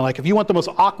 You know, like if you want the most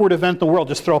awkward event in the world,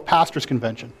 just throw a pastor's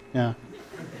convention. Yeah.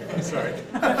 Sorry.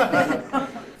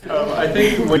 I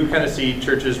think when you kind of see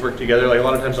churches work together, like a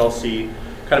lot of times I'll see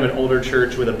kind of an older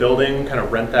church with a building, kind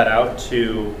of rent that out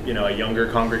to, you know, a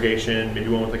younger congregation, maybe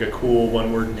one with like a cool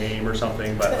one-word name or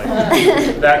something, but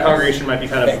like that congregation might be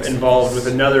kind of involved with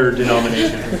another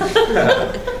denomination.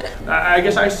 I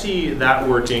guess I see that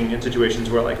working in situations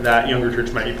where like that younger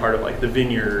church might be part of like the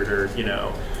Vineyard or, you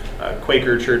know,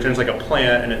 Quaker church, and it's like a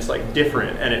plant and it's like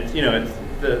different, and it's, you know, it's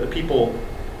the people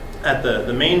at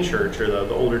the main church or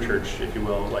the older church, if you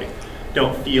will, like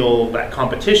don't feel that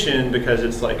competition, because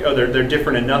it's like, oh, they're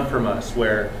different enough from us,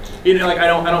 where, you know, like I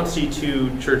don't see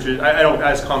two churches, I don't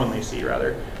as commonly see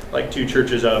rather like two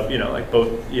churches of, you know, like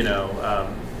both, you know,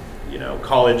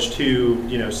 college to,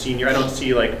 you know, senior. I don't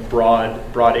see like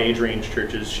broad age range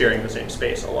churches sharing the same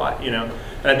space a lot, you know,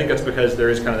 and I think that's because there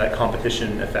is kind of that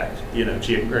competition effect, you know,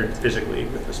 physically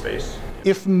with the space.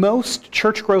 If most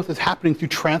church growth is happening through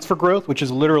transfer growth, which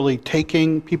is literally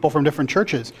taking people from different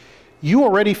churches, you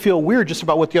already feel weird just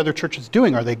about what the other church is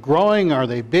doing. Are they growing? Are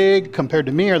they big compared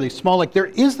to me? Are they small? Like there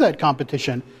is that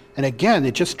competition. And again,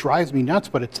 it just drives me nuts,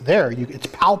 but it's there. It's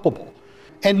palpable.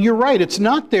 And you're right, it's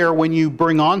not there when you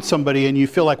bring on somebody and you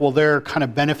feel like, well, they're kind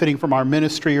of benefiting from our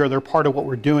ministry or they're part of what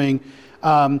we're doing.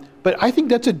 But I think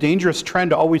that's a dangerous trend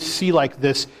to always see like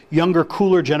this younger,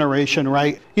 cooler generation,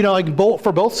 right? You know, like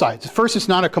for both sides. First, it's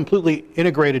not a completely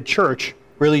integrated church.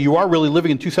 Really, you are really living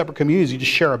in two separate communities. You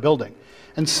just share a building.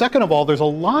 And second of all, there's a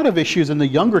lot of issues in the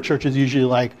younger churches usually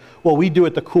like, well, we do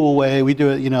it the cool way, we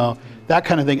do it, you know, that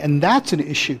kind of thing. And that's an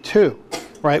issue too,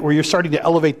 right? Where you're starting to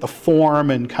elevate the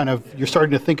form and kind of, you're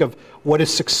starting to think of what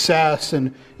is success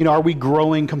and, you know, are we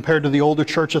growing compared to the older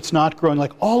church that's not growing?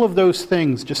 Like all of those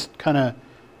things just kind of,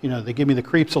 you know, they give me the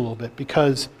creeps a little bit,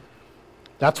 because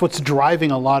That's what's driving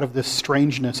a lot of this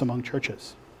strangeness among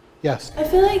churches. Yes? I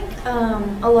feel like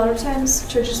a lot of times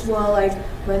churches will like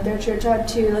rent their church out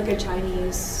to like a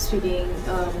Chinese speaking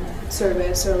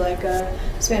service or like a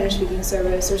Spanish speaking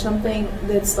service or something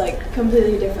that's like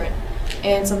completely different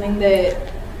and something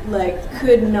that like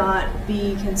could not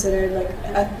be considered like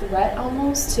a threat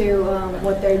almost to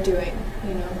what they're doing,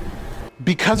 you know?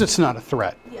 Because it's not a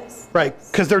threat. Yes. Right,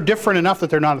 because they're different enough that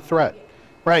they're not a threat.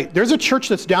 Right, there's a church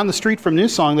that's down the street from New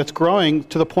Song that's growing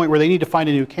to the point where they need to find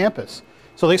a new campus.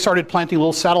 So they started planting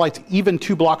little satellites even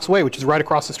 2 blocks away, which is right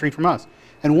across the street from us.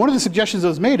 And one of the suggestions that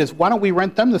was made is, why don't we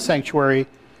rent them the sanctuary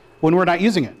when we're not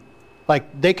using it?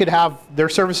 Like, they could have their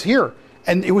service here.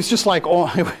 And it was just like,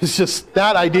 oh, it was just,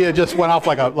 that idea just went off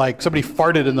like somebody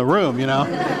farted in the room, you know?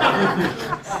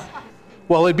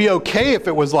 Well, it'd be okay if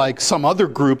it was like some other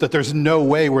group that there's no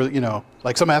way where, you know,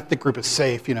 like some ethnic group is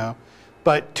safe, you know?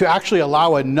 But to actually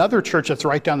allow another church that's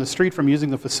right down the street from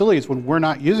using the facilities when we're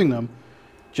not using them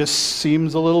just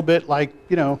seems a little bit like,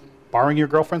 you know, borrowing your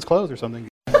girlfriend's clothes or something.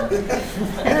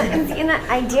 And that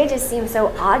idea just seems so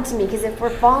odd to me, because if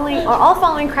we're all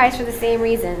following Christ for the same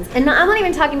reasons, and I'm not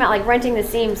even talking about like renting the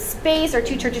same space or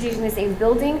 2 churches using the same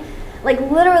building, like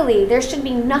literally there should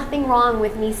be nothing wrong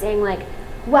with me saying like,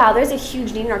 wow, there's a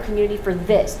huge need in our community for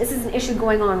this. This is an issue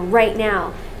going on right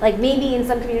now. Like maybe in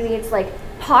some community it's like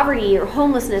poverty or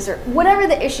homelessness or whatever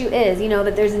the issue is, you know,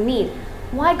 that there's a need.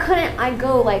 Why couldn't I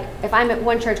go, like, if I'm at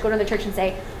one church, go to another church and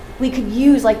say, we could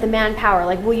use, like, the manpower.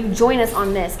 Like, will you join us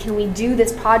on this? Can we do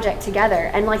this project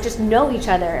together? And, like, just know each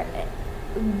other.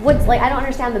 I don't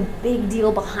understand the big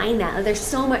deal behind that. Like, there's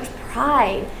so much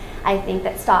pride, I think,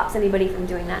 that stops anybody from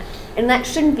doing that. And that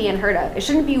shouldn't be unheard of. It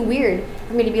shouldn't be weird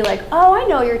for me to be like, oh, I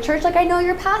know your church, like I know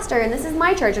your pastor, and this is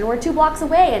my church, and we're 2 blocks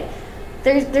away. And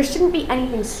there shouldn't be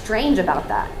anything strange about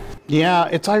that. Yeah,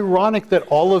 it's ironic that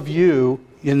all of you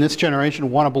in this generation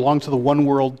want to belong to the one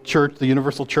world church, the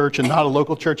universal church, and not a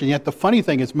local church. And yet the funny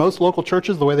thing is most local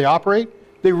churches, the way they operate,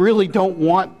 they really don't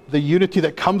want the unity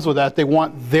that comes with that. They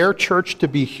want their church to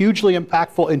be hugely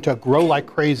impactful and to grow like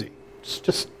crazy. It's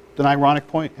just an ironic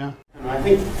point, yeah. I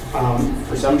think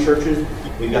for some churches,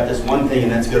 we've got this one thing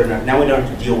and that's good enough. Now we don't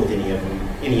have to deal with any of them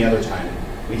any other time.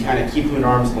 We kind of keep them at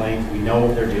arm's length. We know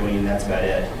what they're doing and that's about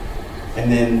it. And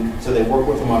then, so they work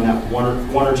with them on that one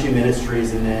or two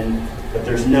ministries, and then, but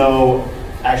there's no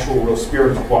actual real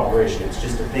spirit of cooperation. It's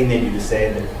just a thing they do to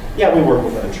say that, yeah, we work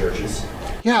with other churches.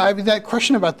 Yeah, I mean, that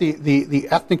question about the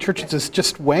ethnic churches is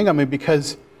just weighing on me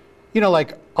because, you know,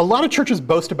 like, a lot of churches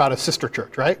boast about a sister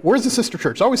church, right? Where's the sister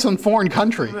church? It's always some foreign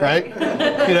country, right?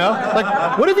 You know?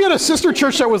 Like, what if you had a sister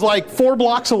church that was like 4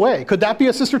 blocks away? Could that be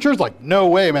a sister church? Like, no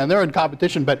way, man, they're in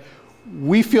competition, but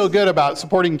we feel good about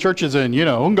supporting churches in, you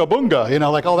know, Unga Bunga, you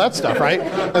know, like all that stuff, right?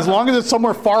 As long as it's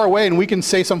somewhere far away and we can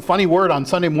say some funny word on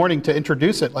Sunday morning to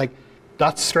introduce it, like,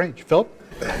 that's strange. Philip?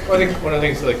 Well, I think one of the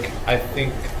things, like, I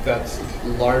think that's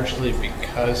largely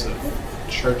because of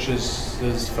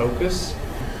churches' focus.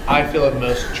 I feel that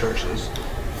most churches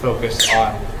focus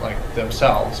on, like,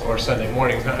 themselves or Sunday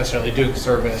mornings, not necessarily doing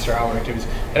service or outward activities.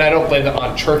 And I don't blame that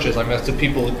on churches. I mean, that's the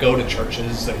people that go to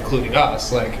churches, including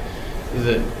us, like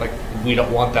we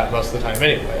don't want that most of the time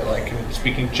anyway. Like,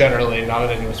 speaking generally, not in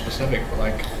anyone specific, but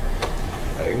like,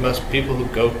 I think most people who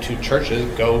go to churches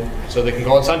go so they can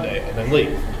go on Sunday and then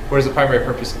leave. Whereas the primary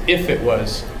purpose, if it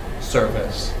was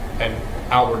service and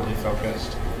outwardly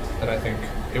focused, then I think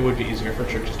it would be easier for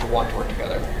churches to want to work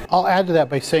together. I'll add to that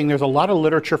by saying there's a lot of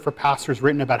literature for pastors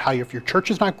written about how if your church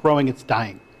is not growing, it's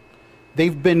dying.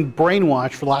 They've been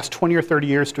brainwashed for the last 20 or 30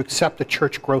 years to accept the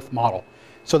church growth model.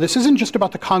 So this isn't just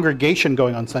about the congregation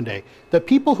going on Sunday. The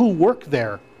people who work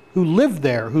there, who live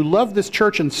there, who love this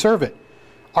church and serve it,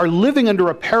 are living under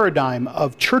a paradigm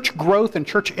of church growth and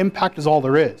church impact is all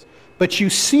there is. But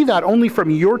you see that only from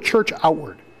your church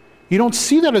outward. You don't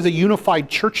see that as a unified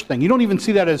church thing. You don't even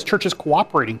see that as churches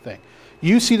cooperating thing.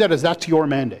 You see that as that's your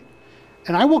mandate.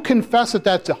 And I will confess that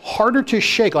that's harder to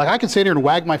shake. Like, I can sit here and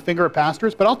wag my finger at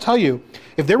pastors, but I'll tell you,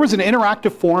 if there was an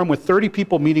interactive forum with 30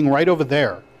 people meeting right over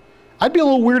there, I'd be a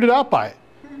little weirded out by it.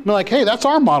 I'm like, hey, that's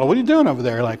our model. What are you doing over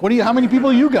there? Like, how many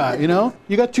people you got? You know,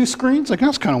 you got 2 screens? Like,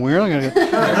 that's kind of weird.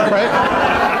 Right?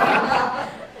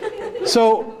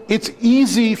 So it's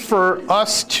easy for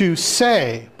us to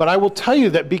say, but I will tell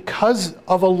you that because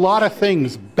of a lot of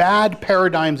things, bad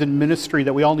paradigms in ministry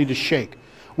that we all need to shake,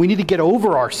 we need to get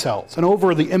over ourselves and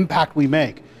over the impact we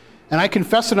make. And I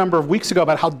confessed a number of weeks ago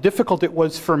about how difficult it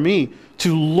was for me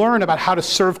to learn about how to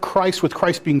serve Christ with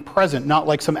Christ being present, not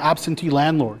like some absentee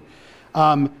landlord.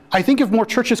 I think if more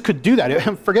churches could do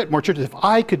that, forget more churches, if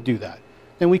I could do that,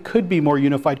 then we could be more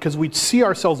unified because we'd see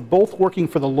ourselves both working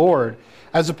for the Lord,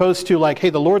 as opposed to like, hey,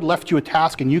 the Lord left you a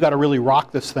task and you got to really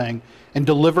rock this thing and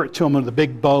deliver it to him with a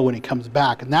big bow when he comes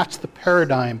back. And that's the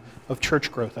paradigm of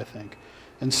church growth, I think.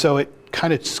 And so it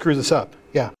kind of screws us up.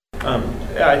 Yeah.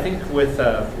 Yeah, I think with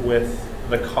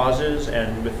the causes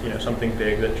and with something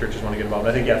big that churches want to get involved,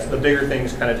 I think yes, the bigger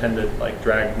things kind of tend to like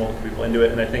drag multiple people into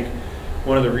it. And I think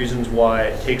one of the reasons why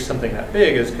it takes something that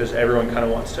big is because everyone kind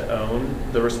of wants to own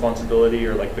the responsibility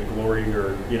or like the glory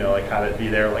or like have it be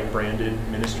their like branded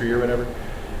ministry or whatever.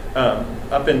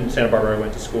 Up in Santa Barbara, I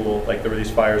went to school. Like there were these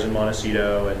fires in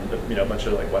Montecito, and a bunch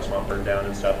of like Westmont burned down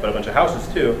and stuff, but a bunch of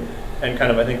houses too. And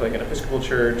kind of I think like an Episcopal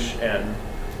church and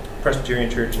Presbyterian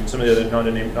church and some of the other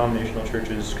non-denominational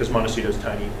churches, because Montecito's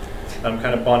tiny, kind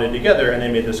of bonded together, and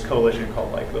they made this coalition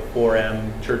called like the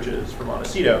 4M churches for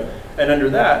Montecito. And under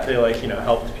that, they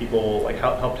helped people, like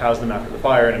helped house them after the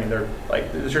fire. And I mean, they're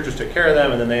like the churches took care of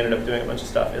them, and then they ended up doing a bunch of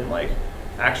stuff in like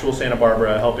actual Santa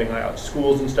Barbara, helping out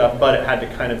schools and stuff. But it had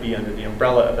to kind of be under the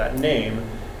umbrella of that name,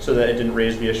 so that it didn't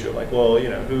raise the issue of like, well,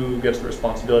 who gets the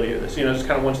responsibility of this? Just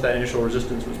kind of once that initial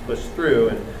resistance was pushed through,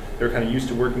 and they were kind of used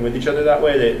to working with each other that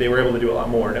way, they were able to do a lot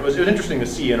more. And it was interesting to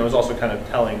see, and it was also kind of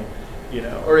telling,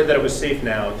 or that it was safe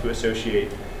now to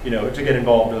associate, to get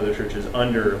involved with other churches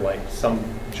under like some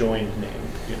joined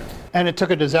name, And it took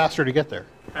a disaster to get there.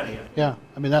 Yeah,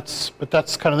 I mean that's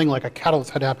kind of thing like a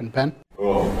catalyst had to happen. Ben?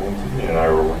 Well, when Tiffany and I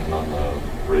were working on the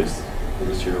race for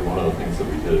this year, one of the things that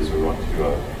we did is we went to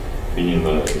a meeting in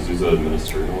the Azusa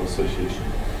Ministerial Association,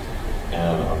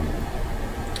 and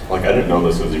I didn't know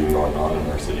this was even going on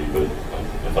in our city, but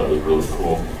I thought it was really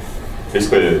cool.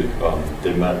 Basically,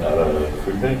 they met at a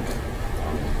food bank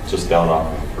just down off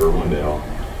of Irwindale,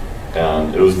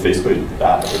 and it was basically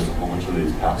that. There was a whole bunch of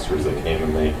these pastors that came,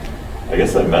 and I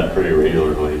guess they met pretty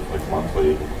regularly, like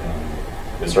monthly. And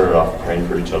they started off praying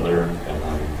for each other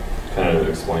and kind of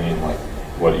explaining like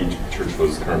what each church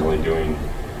was currently doing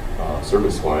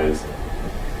service-wise.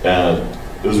 And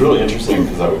it was really interesting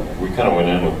because we kind of went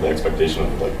in with the expectation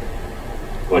of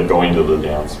like going to the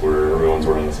dance where everyone's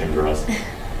wearing the same dress,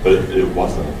 but it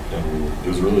wasn't, and it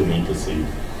was really neat to see.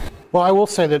 Well, I will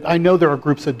say that I know there are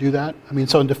groups that do that. I mean,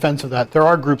 so in defense of that, there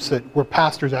are groups where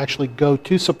pastors actually go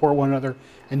to support one another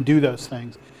and do those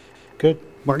things. Good.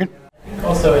 Morgan?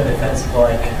 Also in defense of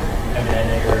I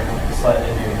know you're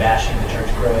slightly bashing the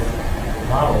church growth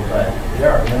model, but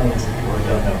there are millions of people who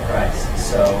don't know Christ.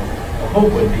 So the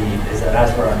hope would be is that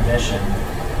as we're on mission,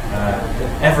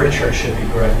 that every church should be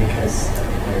growing, because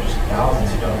there's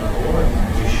thousands who don't know the Lord.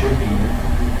 We should be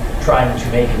trying to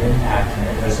make an impact,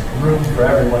 and there's room for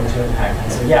everyone to impact.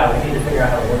 And so yeah, we need to figure out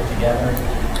how to work together.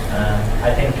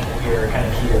 I think your kind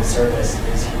of key of service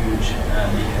is huge,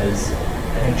 because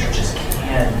I think churches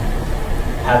can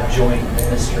have joint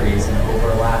ministries and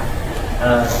overlap.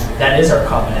 That is our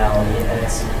commonality, and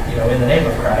it's in the name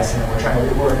of Christ, and we're trying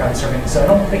to work on serving. So I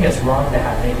don't think it's wrong to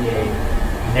have maybe a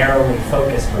narrowly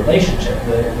focused relationship.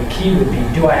 The key would be,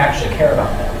 do I actually care about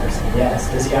that person?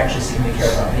 Yes. Does he actually seem to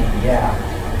care about me?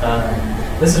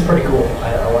 Yeah. This is pretty cool.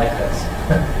 I like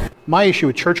this. My issue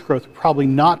with church growth would probably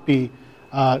not be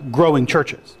growing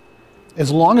churches. As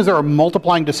long as there are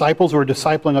multiplying disciples who are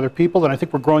discipling other people, then I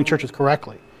think we're growing churches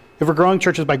correctly. If we're growing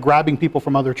churches by grabbing people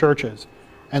from other churches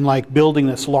and building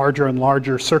this larger and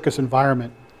larger circus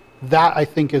environment, that I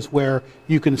think is where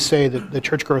you can say that the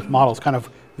church growth model's kind of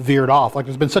veered off.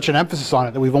 There's been such an emphasis on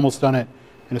it that we've almost done it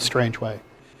in a strange way.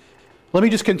 Let me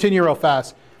just continue real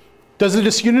fast. Does the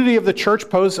disunity of the church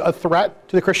pose a threat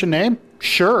to the Christian name?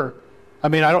 Sure. I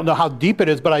don't know how deep it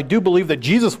is, but I do believe that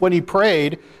Jesus, when he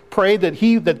prayed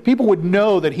that people would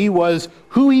know that he was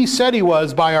who he said he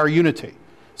was by our unity.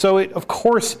 So of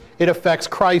course it affects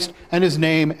Christ and his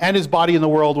name and his body in the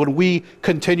world when we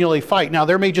continually fight. Now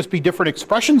there may just be different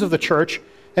expressions of the church,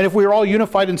 and if we were all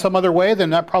unified in some other way, then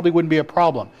that probably wouldn't be a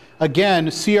problem. Again,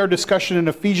 see our discussion in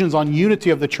Ephesians on unity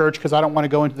of the church, because I don't want to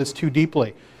go into this too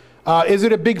deeply. Is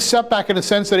it a big setback in a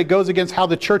sense that it goes against how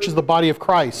the church is the body of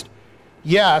Christ?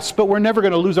 Yes, but we're never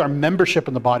going to lose our membership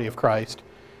in the body of Christ.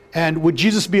 And would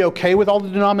Jesus be okay with all the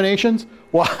denominations?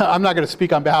 Well, I'm not going to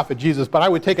speak on behalf of Jesus, but I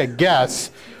would take a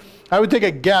guess.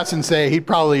 And say he'd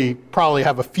probably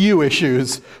have a few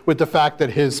issues with the fact that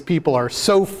his people are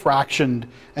so fractioned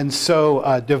and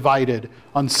so divided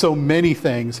on so many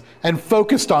things, and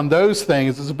focused on those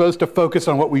things as opposed to focus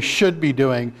on what we should be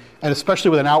doing, and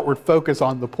especially with an outward focus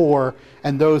on the poor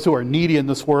and those who are needy in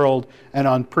this world and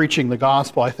on preaching the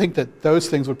gospel. I think that those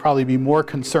things would probably be more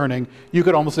concerning. You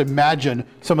could almost imagine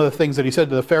some of the things that he said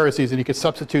to the Pharisees, and you could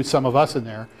substitute some of us in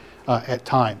there at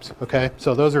times. Okay,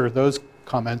 so those are those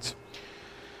comments.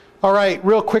 All right,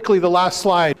 real quickly, the last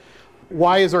slide.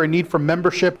 Why is there a need for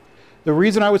membership? The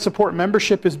reason I would support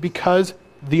membership is because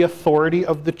the authority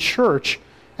of the church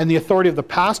and the authority of the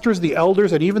pastors, the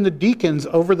elders, and even the deacons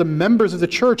over the members of the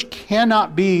church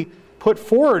cannot be put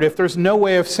forward if there's no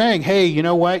way of saying, hey, you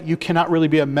know what, you cannot really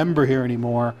be a member here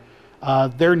anymore.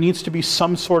 There needs to be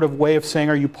some sort of way of saying,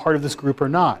 are you part of this group or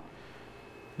not?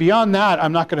 Beyond that,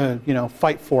 I'm not going to,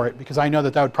 fight for it, because I know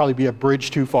that would probably be a bridge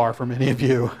too far for many of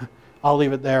you. I'll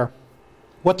leave it there.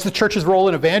 What's the church's role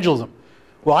in evangelism?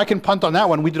 Well, I can punt on that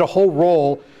one. We did a whole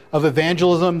role of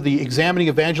evangelism, the Examining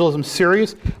Evangelism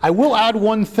series. I will add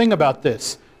one thing about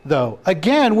this, though.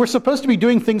 Again, we're supposed to be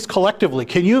doing things collectively.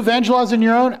 Can you evangelize on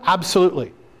your own?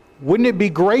 Absolutely. Wouldn't it be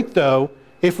great, though,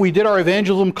 if we did our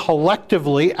evangelism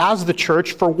collectively as the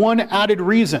church for one added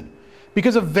reason?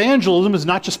 Because evangelism is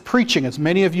not just preaching, as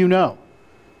many of you know.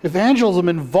 Evangelism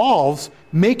involves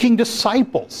making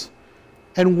disciples.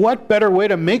 And what better way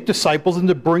to make disciples than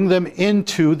to bring them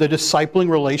into the discipling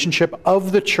relationship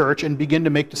of the church and begin to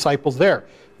make disciples there?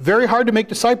 Very hard to make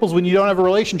disciples when you don't have a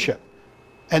relationship.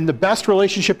 And the best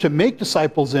relationship to make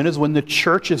disciples in is when the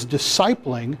church is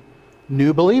discipling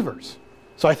new believers.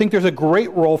 So I think there's a great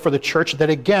role for the church that,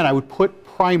 again, I would put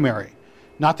primary.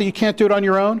 Not that you can't do it on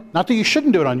your own, not that you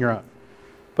shouldn't do it on your own,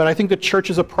 but I think the church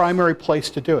is a primary place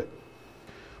to do it.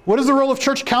 What is the role of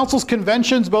church councils,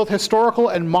 conventions, both historical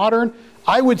and modern?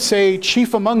 I would say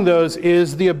chief among those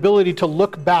is the ability to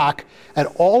look back at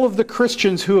all of the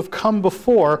Christians who have come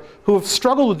before, who have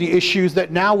struggled with the issues that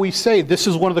now we say this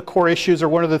is one of the core issues or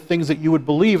one of the things that you would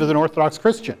believe as an Orthodox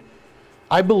Christian.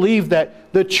 I believe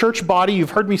that the church body,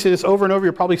 you've heard me say this over and over,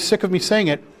 you're probably sick of me saying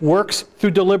it, works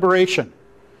through deliberation.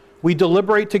 We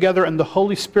deliberate together and the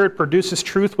Holy Spirit produces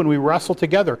truth when we wrestle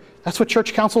together. That's what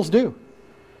church councils do.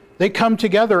 They come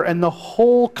together, and the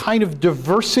whole kind of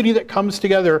diversity that comes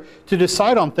together to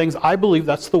decide on things, I believe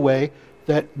that's the way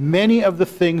that many of the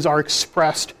things are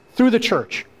expressed through the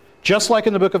church. Just like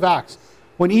in the book of Acts,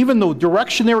 when even the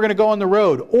direction they were going to go on the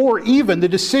road, or even the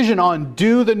decision on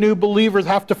do the new believers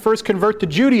have to first convert to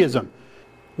Judaism,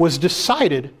 was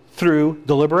decided through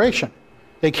deliberation.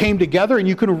 They came together, and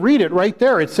you can read it right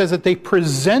there. It says that they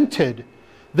presented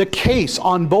the case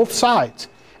on both sides.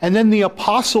 And then the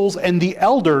apostles and the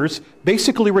elders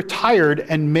basically retired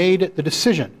and made the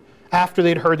decision after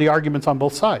they'd heard the arguments on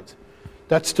both sides.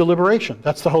 That's deliberation.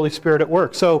 That's the Holy Spirit at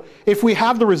work. So if we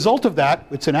have the result of that,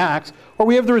 it's in Acts, or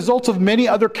we have the results of many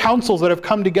other councils that have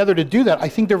come together to do that, I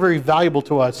think they're very valuable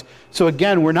to us. So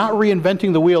again, we're not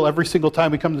reinventing the wheel every single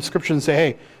time we come to the Scripture and say, hey,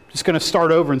 I'm just going to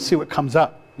start over and see what comes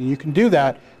up. And you can do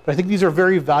that, but I think these are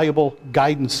very valuable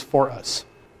guidance for us.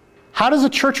 How does a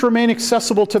church remain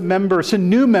accessible to members, to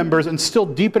new members, and still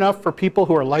deep enough for people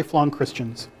who are lifelong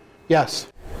Christians? Yes?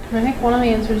 I think one of the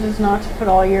answers is not to put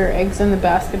all your eggs in the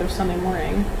basket of Sunday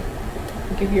morning.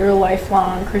 Like if you're a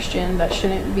lifelong Christian, that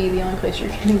shouldn't be the only place you're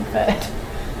getting fed.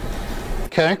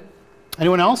 Okay.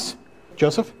 Anyone else?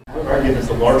 Joseph? I would argue that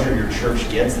the larger your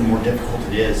church gets, the more difficult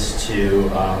it is to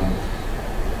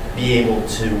be able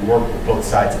to work with both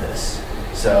sides of this.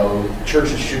 So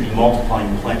churches should be multiplying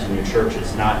and planting new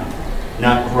churches, not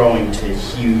growing to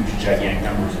huge, gigantic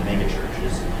numbers of mega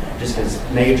churches. Just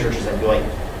because mega churches, I feel like,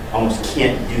 almost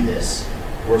can't do this.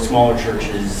 Where smaller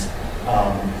churches,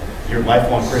 your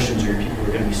lifelong Christians are your people who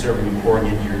are going to be serving and pouring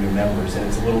into your new members, and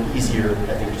it's a little easier,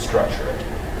 I think, to structure it.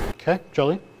 Okay,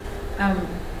 Jolie?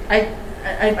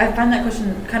 I find that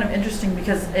question kind of interesting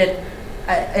because I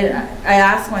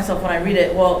ask myself when I read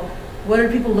it, well, what are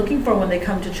people looking for when they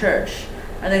come to church?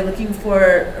 Are they looking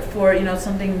for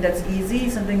something that's easy,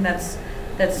 something that's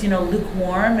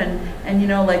lukewarm,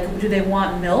 and like, do they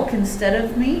want milk instead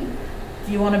of meat?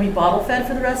 Do you want to be bottle fed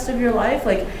for the rest of your life?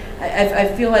 Like, I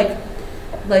feel like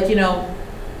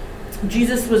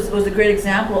Jesus was a great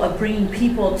example of bringing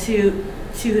people to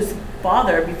his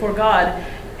Father before God,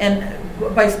 and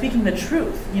by speaking the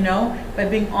truth, by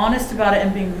being honest about it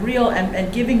and being real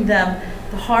and giving them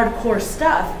the hardcore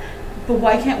stuff. But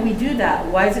why can't we do that?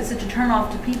 Why is it such a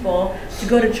turnoff to people to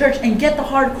go to church and get the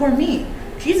hardcore meat?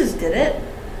 Jesus did it.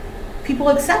 People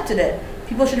accepted it.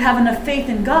 People should have enough faith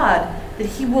in God that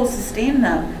He will sustain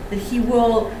them, that He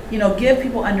will, give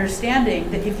people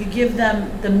understanding, that if you give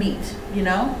them the meat,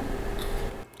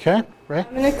 Okay, Ray?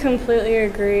 I'm going to completely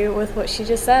agree with what she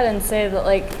just said and say that,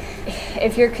 like,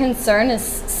 if your concern is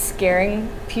scaring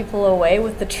people away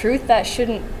with the truth, that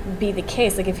shouldn't be the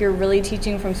case. Like, if you're really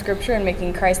teaching from Scripture and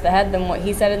making Christ the head, then what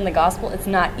He said in the gospel, it's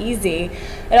not easy.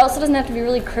 It also doesn't have to be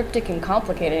really cryptic and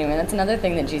complicated. I mean, that's another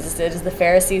thing that Jesus did, is the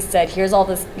Pharisees said, here's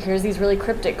these really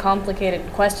cryptic, complicated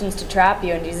questions to trap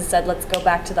you, and Jesus said, let's go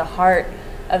back to the heart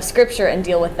of Scripture and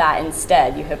deal with that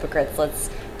instead, you hypocrites. Let's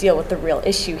deal with the real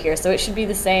issue here. So it should be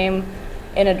the same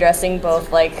in addressing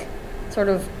both like sort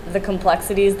of the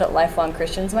complexities that lifelong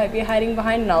Christians might be hiding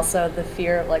behind, and also the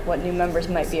fear of like what new members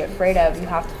might be afraid of. You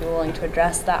have to be willing to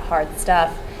address that hard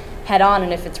stuff head on,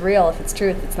 and if it's real, if it's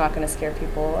truth, it's not going to scare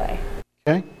people away.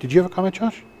 Okay, did you have a comment,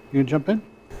 Josh? You gonna jump in?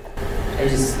 I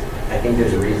think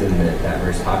there's a reason that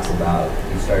verse talks about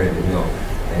you started with milk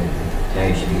and now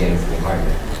you should be getting something harder.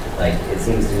 Like, it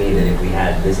seems to me that if we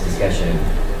had this discussion,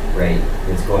 right,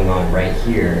 that's going on right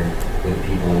here with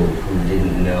people who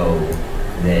didn't know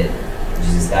that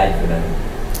Jesus died for them,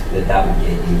 that would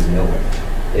get you nowhere.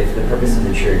 If the purpose of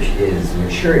the church is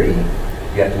maturity,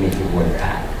 you have to meet people where they're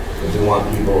at. If we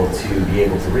want people to be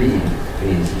able to read,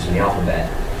 we need to teach them the alphabet.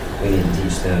 We need to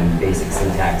teach them basic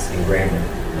syntax and grammar.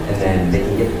 And then they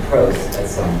can get the pros at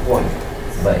some point,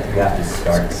 but you have to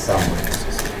start somewhere.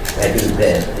 And I think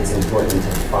that it's important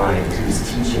to find who's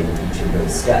teaching each of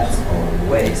those steps along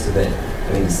the way, so that,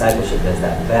 I mean, discipleship does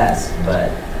that best,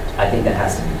 but I think that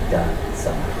has to be done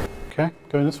somehow. Okay,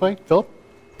 going this way, Philip?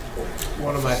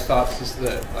 One of my thoughts is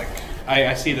that, like,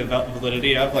 I see the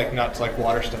validity of, like, not to, like,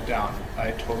 water stuff down.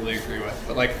 I totally agree with.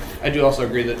 But, like, I do also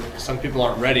agree that some people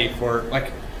aren't ready for,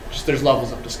 like, just there's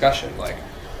levels of discussion, like,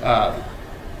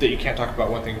 that you can't talk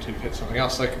about one thing to hit something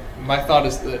else. Like, my thought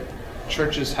is that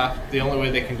churches the only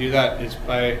way they can do that is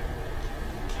by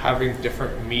having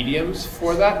different mediums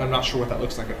for that. And I'm not sure what that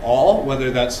looks like at all,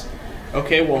 whether that's,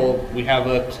 okay, well, we have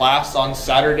a class on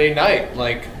Saturday night,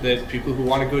 like, that people who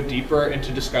want to go deeper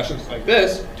into discussions like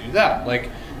this, do that.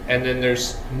 Like, and then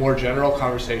there's more general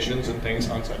conversations and things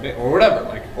on Sunday, or whatever,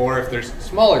 like, or if there's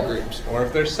smaller groups, or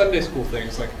if there's Sunday school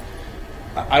things, like,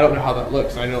 I don't know how that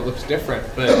looks. I know it looks different,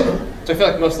 but so I feel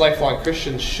like most lifelong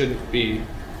Christians shouldn't be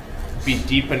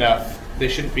deep enough. They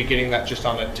shouldn't be getting that just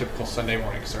on a typical Sunday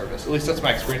morning service. At least that's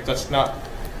my experience. That's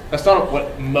not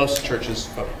what most churches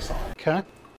focus on. Okay.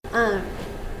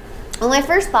 Well, my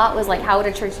first thought was like, how would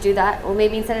a church do that? Well,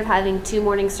 maybe instead of having 2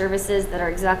 morning services that are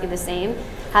exactly the same,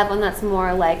 have one that's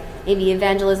more like maybe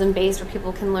evangelism based, where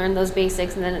people can learn those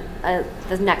basics, and then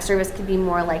the next service could be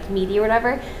more like meaty or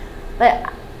whatever.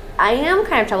 But I am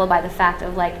kind of troubled by the fact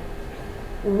of like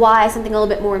why something a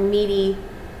little bit more meaty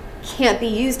can't be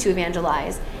used to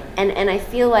evangelize. And I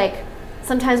feel like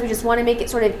sometimes we just want to make it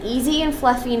sort of easy and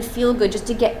fluffy and feel good, just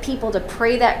to get people to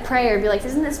pray that prayer and be like,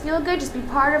 doesn't this feel good? Just be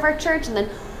part of our church. And then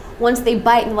once they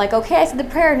bite and like, okay, I said the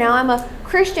prayer, now I'm a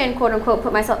Christian, quote unquote,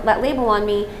 put myself that label on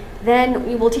me, then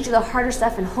we will teach you the harder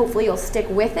stuff and hopefully you'll stick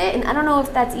with it. And I don't know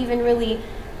if that's even really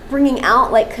bringing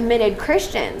out like committed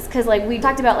Christians, because like we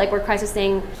talked about like where Christ was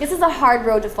saying, this is a hard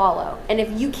road to follow. And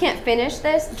if you can't finish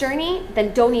this journey,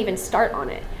 then don't even start on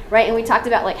it, right? And we talked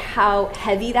about like how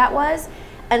heavy that was.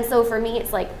 And so for me,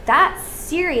 it's like, that's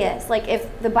serious. Like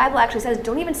if the Bible actually says,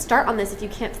 don't even start on this if you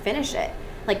can't finish it.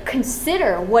 Like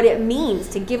consider what it means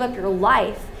to give up your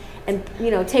life and,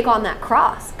 you know, take on that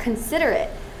cross. Consider it.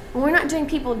 And we're not doing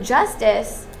people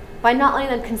justice by not letting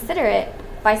them consider it,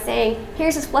 by saying,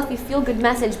 here's this fluffy feel-good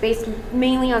message based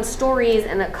mainly on stories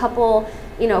and a couple,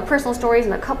 you know, personal stories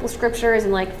and a couple scriptures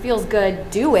and like feels good,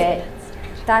 do it.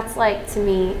 That's like, to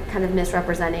me, kind of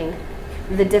misrepresenting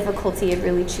the difficulty of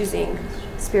really choosing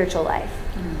spiritual life.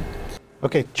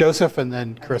 Okay, Joseph and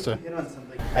then Carissa.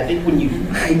 I think when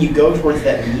you go towards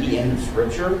that meaty end of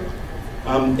scripture,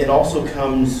 it also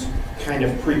comes kind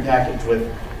of prepackaged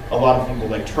with a lot of people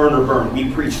like turn or burn.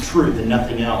 We preach truth and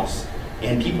nothing else.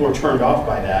 And people are turned off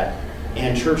by that.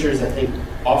 And churches, I think,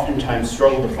 oftentimes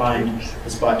struggle to find the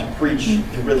spot to preach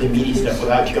the really meaty stuff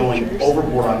without going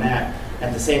overboard on that.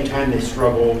 At the same time, they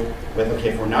struggle with, okay,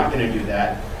 if we're not going to do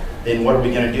that, then what are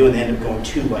we going to do? And they end up going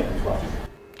too light and fluffy.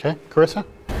 Okay, Carissa?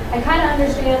 I kind of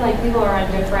understand like people are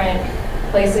on different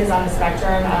places on the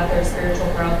spectrum of their spiritual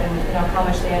growth and, you know, how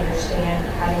much they understand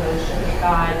having a relationship with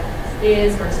God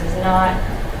is versus not.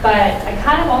 But I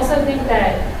kind of also think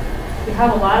that we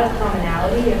have a lot of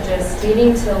commonality of just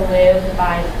needing to live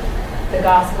by the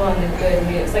gospel and the good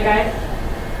news.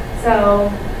 So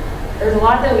there's a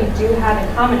lot that we do have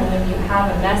in common when you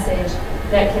have a message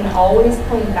that can always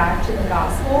point back to the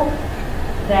gospel,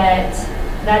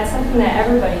 that's something that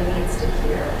everybody needs to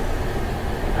hear.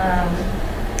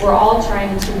 We're all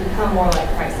trying to become more like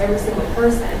Christ, every single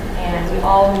person, and we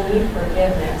all need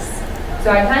forgiveness. So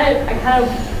I kind of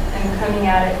am coming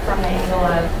at it from the angle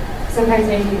of sometimes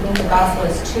maybe we think the gospel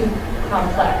is too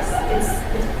complex. It's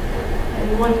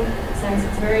in one sense,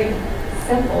 it's very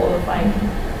simple. Like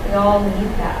we all need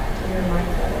that to be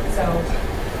reminded of it. So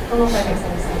I don't know if that makes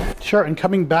any sense. Sure, and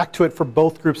coming back to it for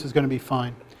both groups is going to be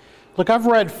fine. Look, I've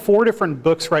read 4 different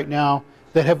books right now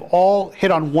that have all hit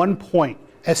on one point,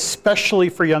 especially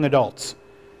for young adults.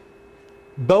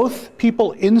 Both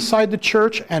people inside the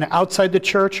church and outside the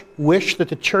church wish that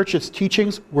the church's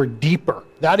teachings were deeper.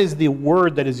 That is the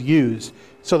word that is used.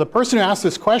 So the person who asked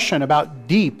this question about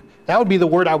deep, that would be the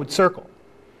word I would circle.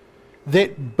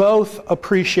 That both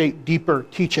appreciate deeper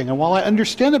teaching. And while I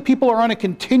understand that people are on a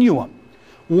continuum,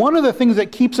 one of the things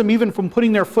that keeps them even from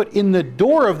putting their foot in the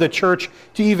door of the church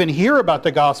to even hear about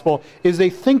the gospel is they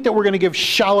think that we're going to give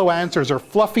shallow answers or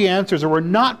fluffy answers, or we're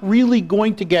not really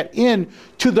going to get in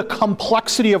to the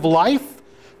complexity of life,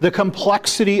 the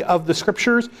complexity of the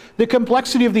scriptures, the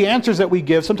complexity of the answers that we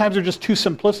give. Sometimes they're just too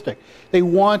simplistic. They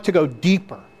want to go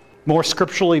deeper, more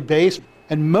scripturally based.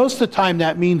 And most of the time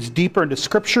that means deeper into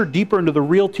scripture, deeper into the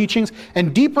real teachings,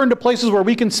 and deeper into places where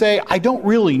we can say, I don't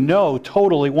really know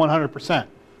totally 100%.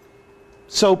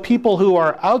 So people who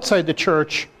are outside the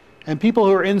church and people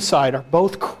who are inside are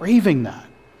both craving that.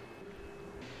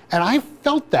 And I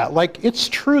felt that. Like, it's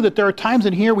true that there are times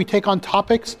in here we take on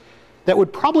topics that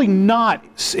would probably not,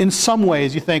 in some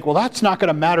ways, you think, well, that's not going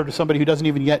to matter to somebody who doesn't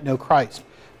even yet know Christ.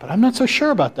 But I'm not so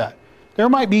sure about that. There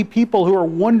might be people who are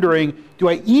wondering, do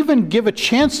I even give a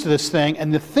chance to this thing?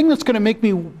 And the thing that's going to make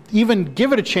me even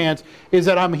give it a chance is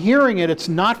that I'm hearing it. It's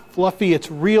not fluffy. It's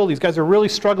real. These guys are really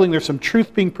struggling. There's some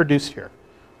truth being produced here.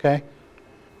 Okay?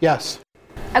 Yes?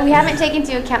 We haven't taken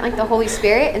into account like the Holy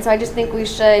Spirit, and so I just think we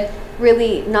should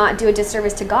really not do a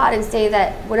disservice to God and say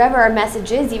that whatever our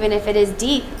message is, even if it is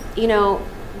deep, you know,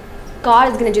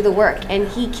 God is going to do the work, and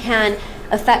He can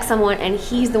affect someone, and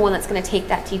He's the one that's going to take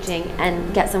that teaching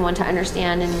and get someone to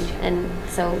understand, and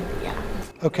so, yeah.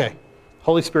 Okay.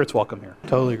 Holy Spirit's welcome here.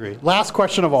 Totally agree. Last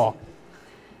question of all.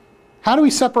 How do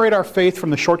we separate our faith from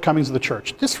the shortcomings of the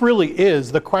church? This really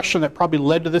is the question that probably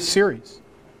led to this series.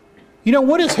 You know,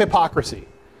 what is hypocrisy?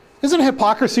 Isn't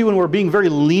hypocrisy when we're being very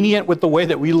lenient with the way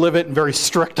that we live it and very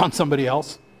strict on somebody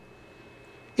else?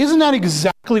 Isn't that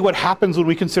exactly what happens when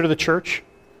we consider the church?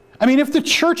 I mean, if the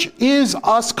church is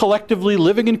us collectively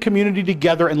living in community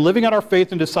together and living out our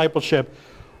faith and discipleship,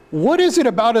 what is it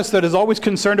about us that is always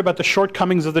concerned about the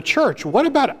shortcomings of the church? What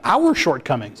about our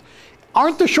shortcomings?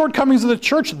 Aren't the shortcomings of the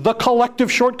church the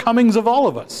collective shortcomings of all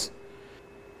of us?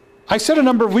 I said a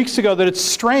number of weeks ago that it's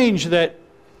strange that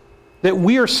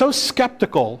we are so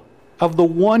skeptical of the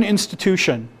one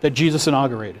institution that Jesus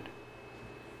inaugurated.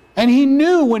 And He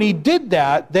knew when He did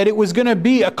that it was going to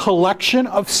be a collection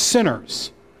of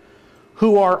sinners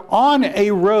who are on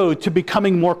a road to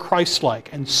becoming more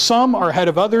Christ-like. And some are ahead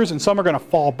of others, and some are going to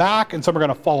fall back, and some are going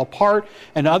to fall apart,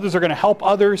 and others are going to help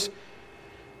others.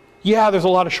 Yeah, there's a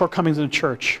lot of shortcomings in the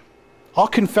church. I'll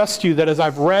confess to you that as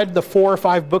I've read the 4 or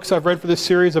 5 books I've read for this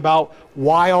series about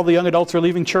why all the young adults are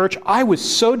leaving church, I was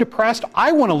so depressed,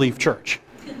 I want to leave church.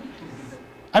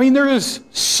 I mean, there is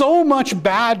so much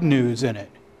bad news in it.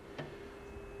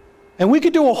 And we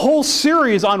could do a whole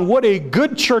series on what a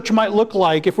good church might look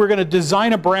like if we're going to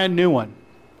design a brand new one.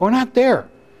 We're not there.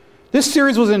 This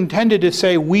series was intended to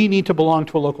say we need to belong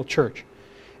to a local church.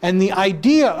 And the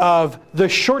idea of the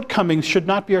shortcomings should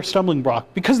not be our stumbling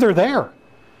block, because they're there.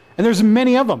 And there's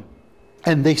many of them.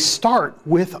 And they start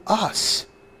with us.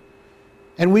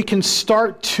 And we can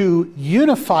start to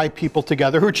unify people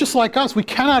together who are just like us. We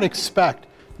cannot expect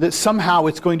that somehow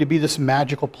it's going to be this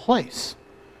magical place.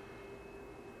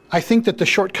 I think that the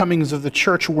shortcomings of the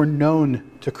church were known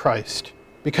to Christ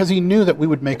because He knew that we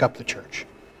would make up the church.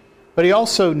 But He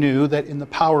also knew that in the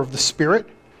power of the Spirit,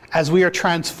 as we are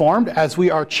transformed, as we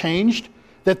are changed,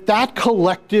 that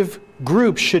collective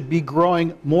group should be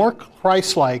growing more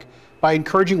Christ-like by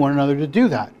encouraging one another to do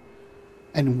that.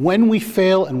 And when we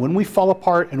fail and when we fall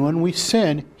apart and when we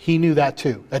sin, He knew that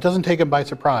too. That doesn't take Him by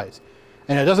surprise.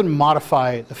 And it doesn't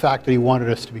modify the fact that He wanted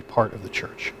us to be part of the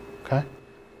church. Okay?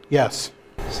 Yes?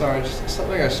 Sorry, just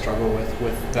something I struggle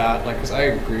with that, like, because I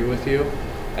agree with you,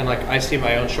 and like I see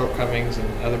my own shortcomings,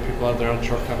 and other people have their own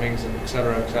shortcomings, and et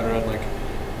cetera, and like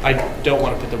I don't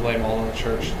want to put the blame all on the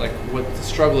church. Like, what the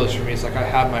struggle is for me is like I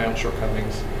have my own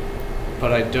shortcomings,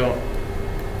 but I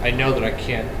know that I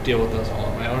can't deal with those all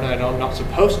on my own. I know I'm not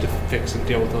supposed to fix and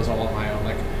deal with those all on my own.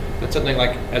 Like, that's something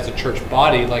like as a church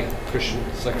body, like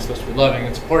Christians, like supposed to be loving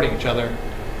and supporting each other.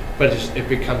 But it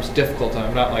becomes difficult, and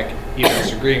I'm not like even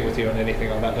disagreeing with you on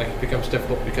anything on that. Like, it becomes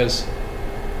difficult because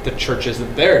the church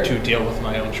isn't there to deal with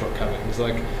my own shortcomings.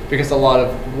 Like, because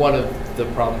one of the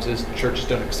problems is churches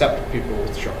don't accept people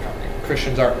with shortcomings.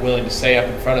 Christians aren't willing to say up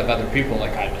in front of other people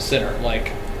like I'm a sinner.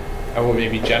 Like, I will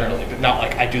maybe generally, but not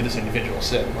like I do this individual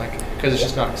sin. Like, because it's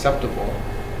just not acceptable.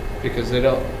 Because they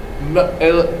don't.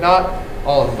 Not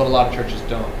all of them, but a lot of churches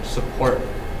don't support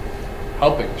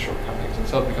helping the shortcomings. And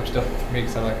so it becomes difficult for me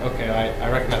because I'm like, okay,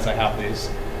 I recognize I have these.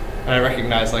 And I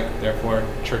recognize, like, therefore,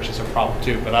 church is a problem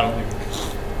too, but I don't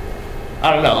think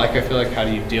I don't know, like I feel like how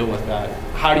do you deal with that?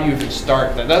 How do you even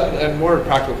start that? A more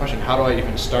practical question, how do I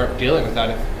even start dealing with that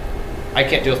if I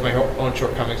can't deal with my own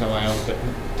shortcomings on my own, but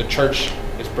the church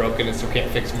is broken and so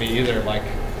can't fix me either, like.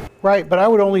 Right, but I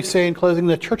would only say in closing,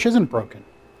 the church isn't broken.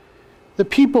 The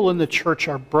people in the church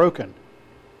are broken.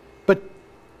 But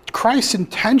Christ's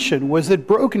intention was that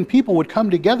broken people would come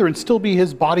together and still be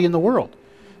his body in the world.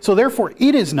 So therefore,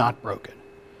 it is not broken.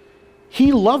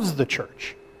 He loves the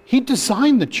church. He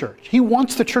designed the church. He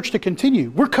wants the church to continue.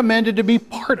 We're commanded to be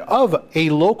part of a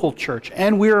local church,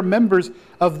 and we are members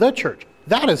of the church.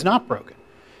 That is not broken.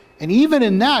 And even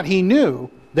in that, he knew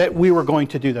that we were going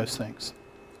to do those things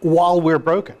while we're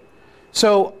broken.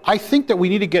 So I think that we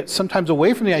need to get sometimes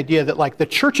away from the idea that like the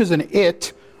church is an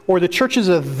it, or the church is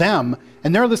a them,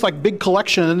 and they're this like big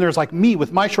collection, and then there's like me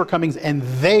with my shortcomings and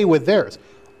they with theirs.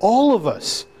 All of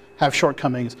us have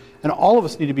shortcomings, and all of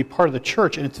us need to be part of the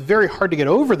church, and it's very hard to get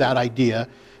over that idea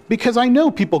because I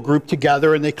know people group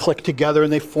together and they click together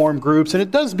and they form groups, and it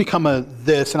does become a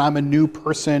this, and I'm a new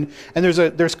person, and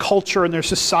there's culture and there's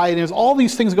society, and there's all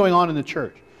these things going on in the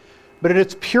church. But in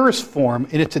its purest form,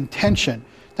 in its intention,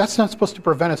 that's not supposed to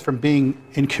prevent us from being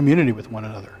in community with one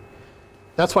another.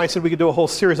 That's why I said we could do a whole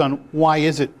series on why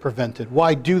is it prevented?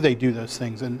 Why do they do those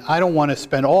things? And I don't want to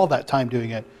spend all that time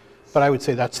doing it, but I would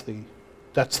say that's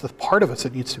the part of us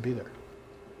that needs to be there.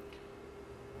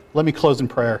 Let me close in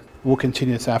prayer. We'll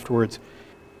continue this afterwards.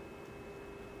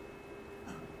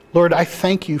 Lord, I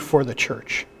thank you for the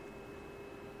church.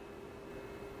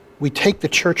 We take the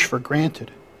church for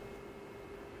granted.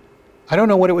 I don't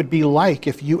know what it would be like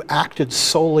if you acted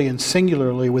solely and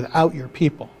singularly without your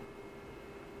people.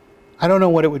 I don't know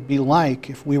what it would be like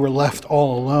if we were left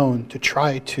all alone to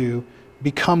try to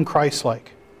become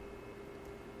Christ-like.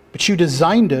 But you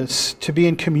designed us to be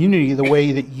in community the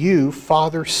way that you,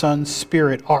 Father, Son,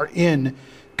 Spirit, are in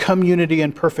community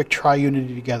and perfect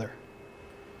triunity together.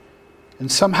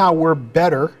 And somehow we're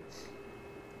better,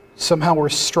 somehow we're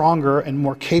stronger and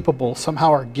more capable, somehow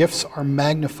our gifts are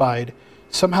magnified,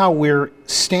 somehow we're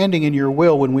standing in your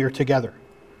will when we are together.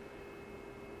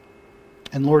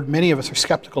 And Lord, many of us are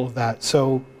skeptical of that.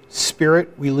 So,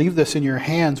 Spirit, we leave this in your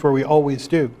hands where we always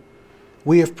do.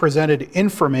 We have presented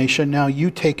information, now you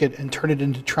take it and turn it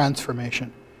into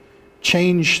transformation.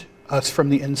 Change us from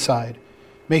the inside.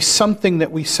 May something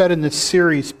that we said in this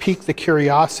series pique the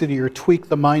curiosity or tweak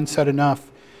the mindset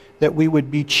enough that we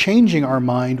would be changing our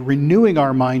mind, renewing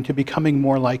our mind to becoming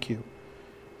more like you.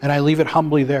 And I leave it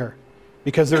humbly there,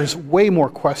 because there's way more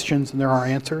questions than there are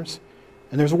answers.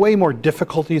 And there's way more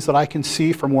difficulties that I can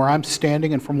see from where I'm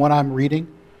standing and from what I'm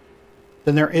reading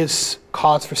than there is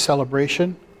cause for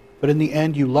celebration. But in the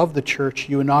end, you love the church,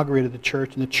 you inaugurated the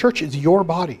church, and the church is your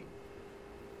body.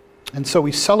 And so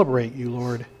we celebrate you,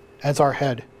 Lord, as our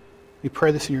head. We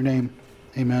pray this in your name.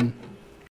 Amen.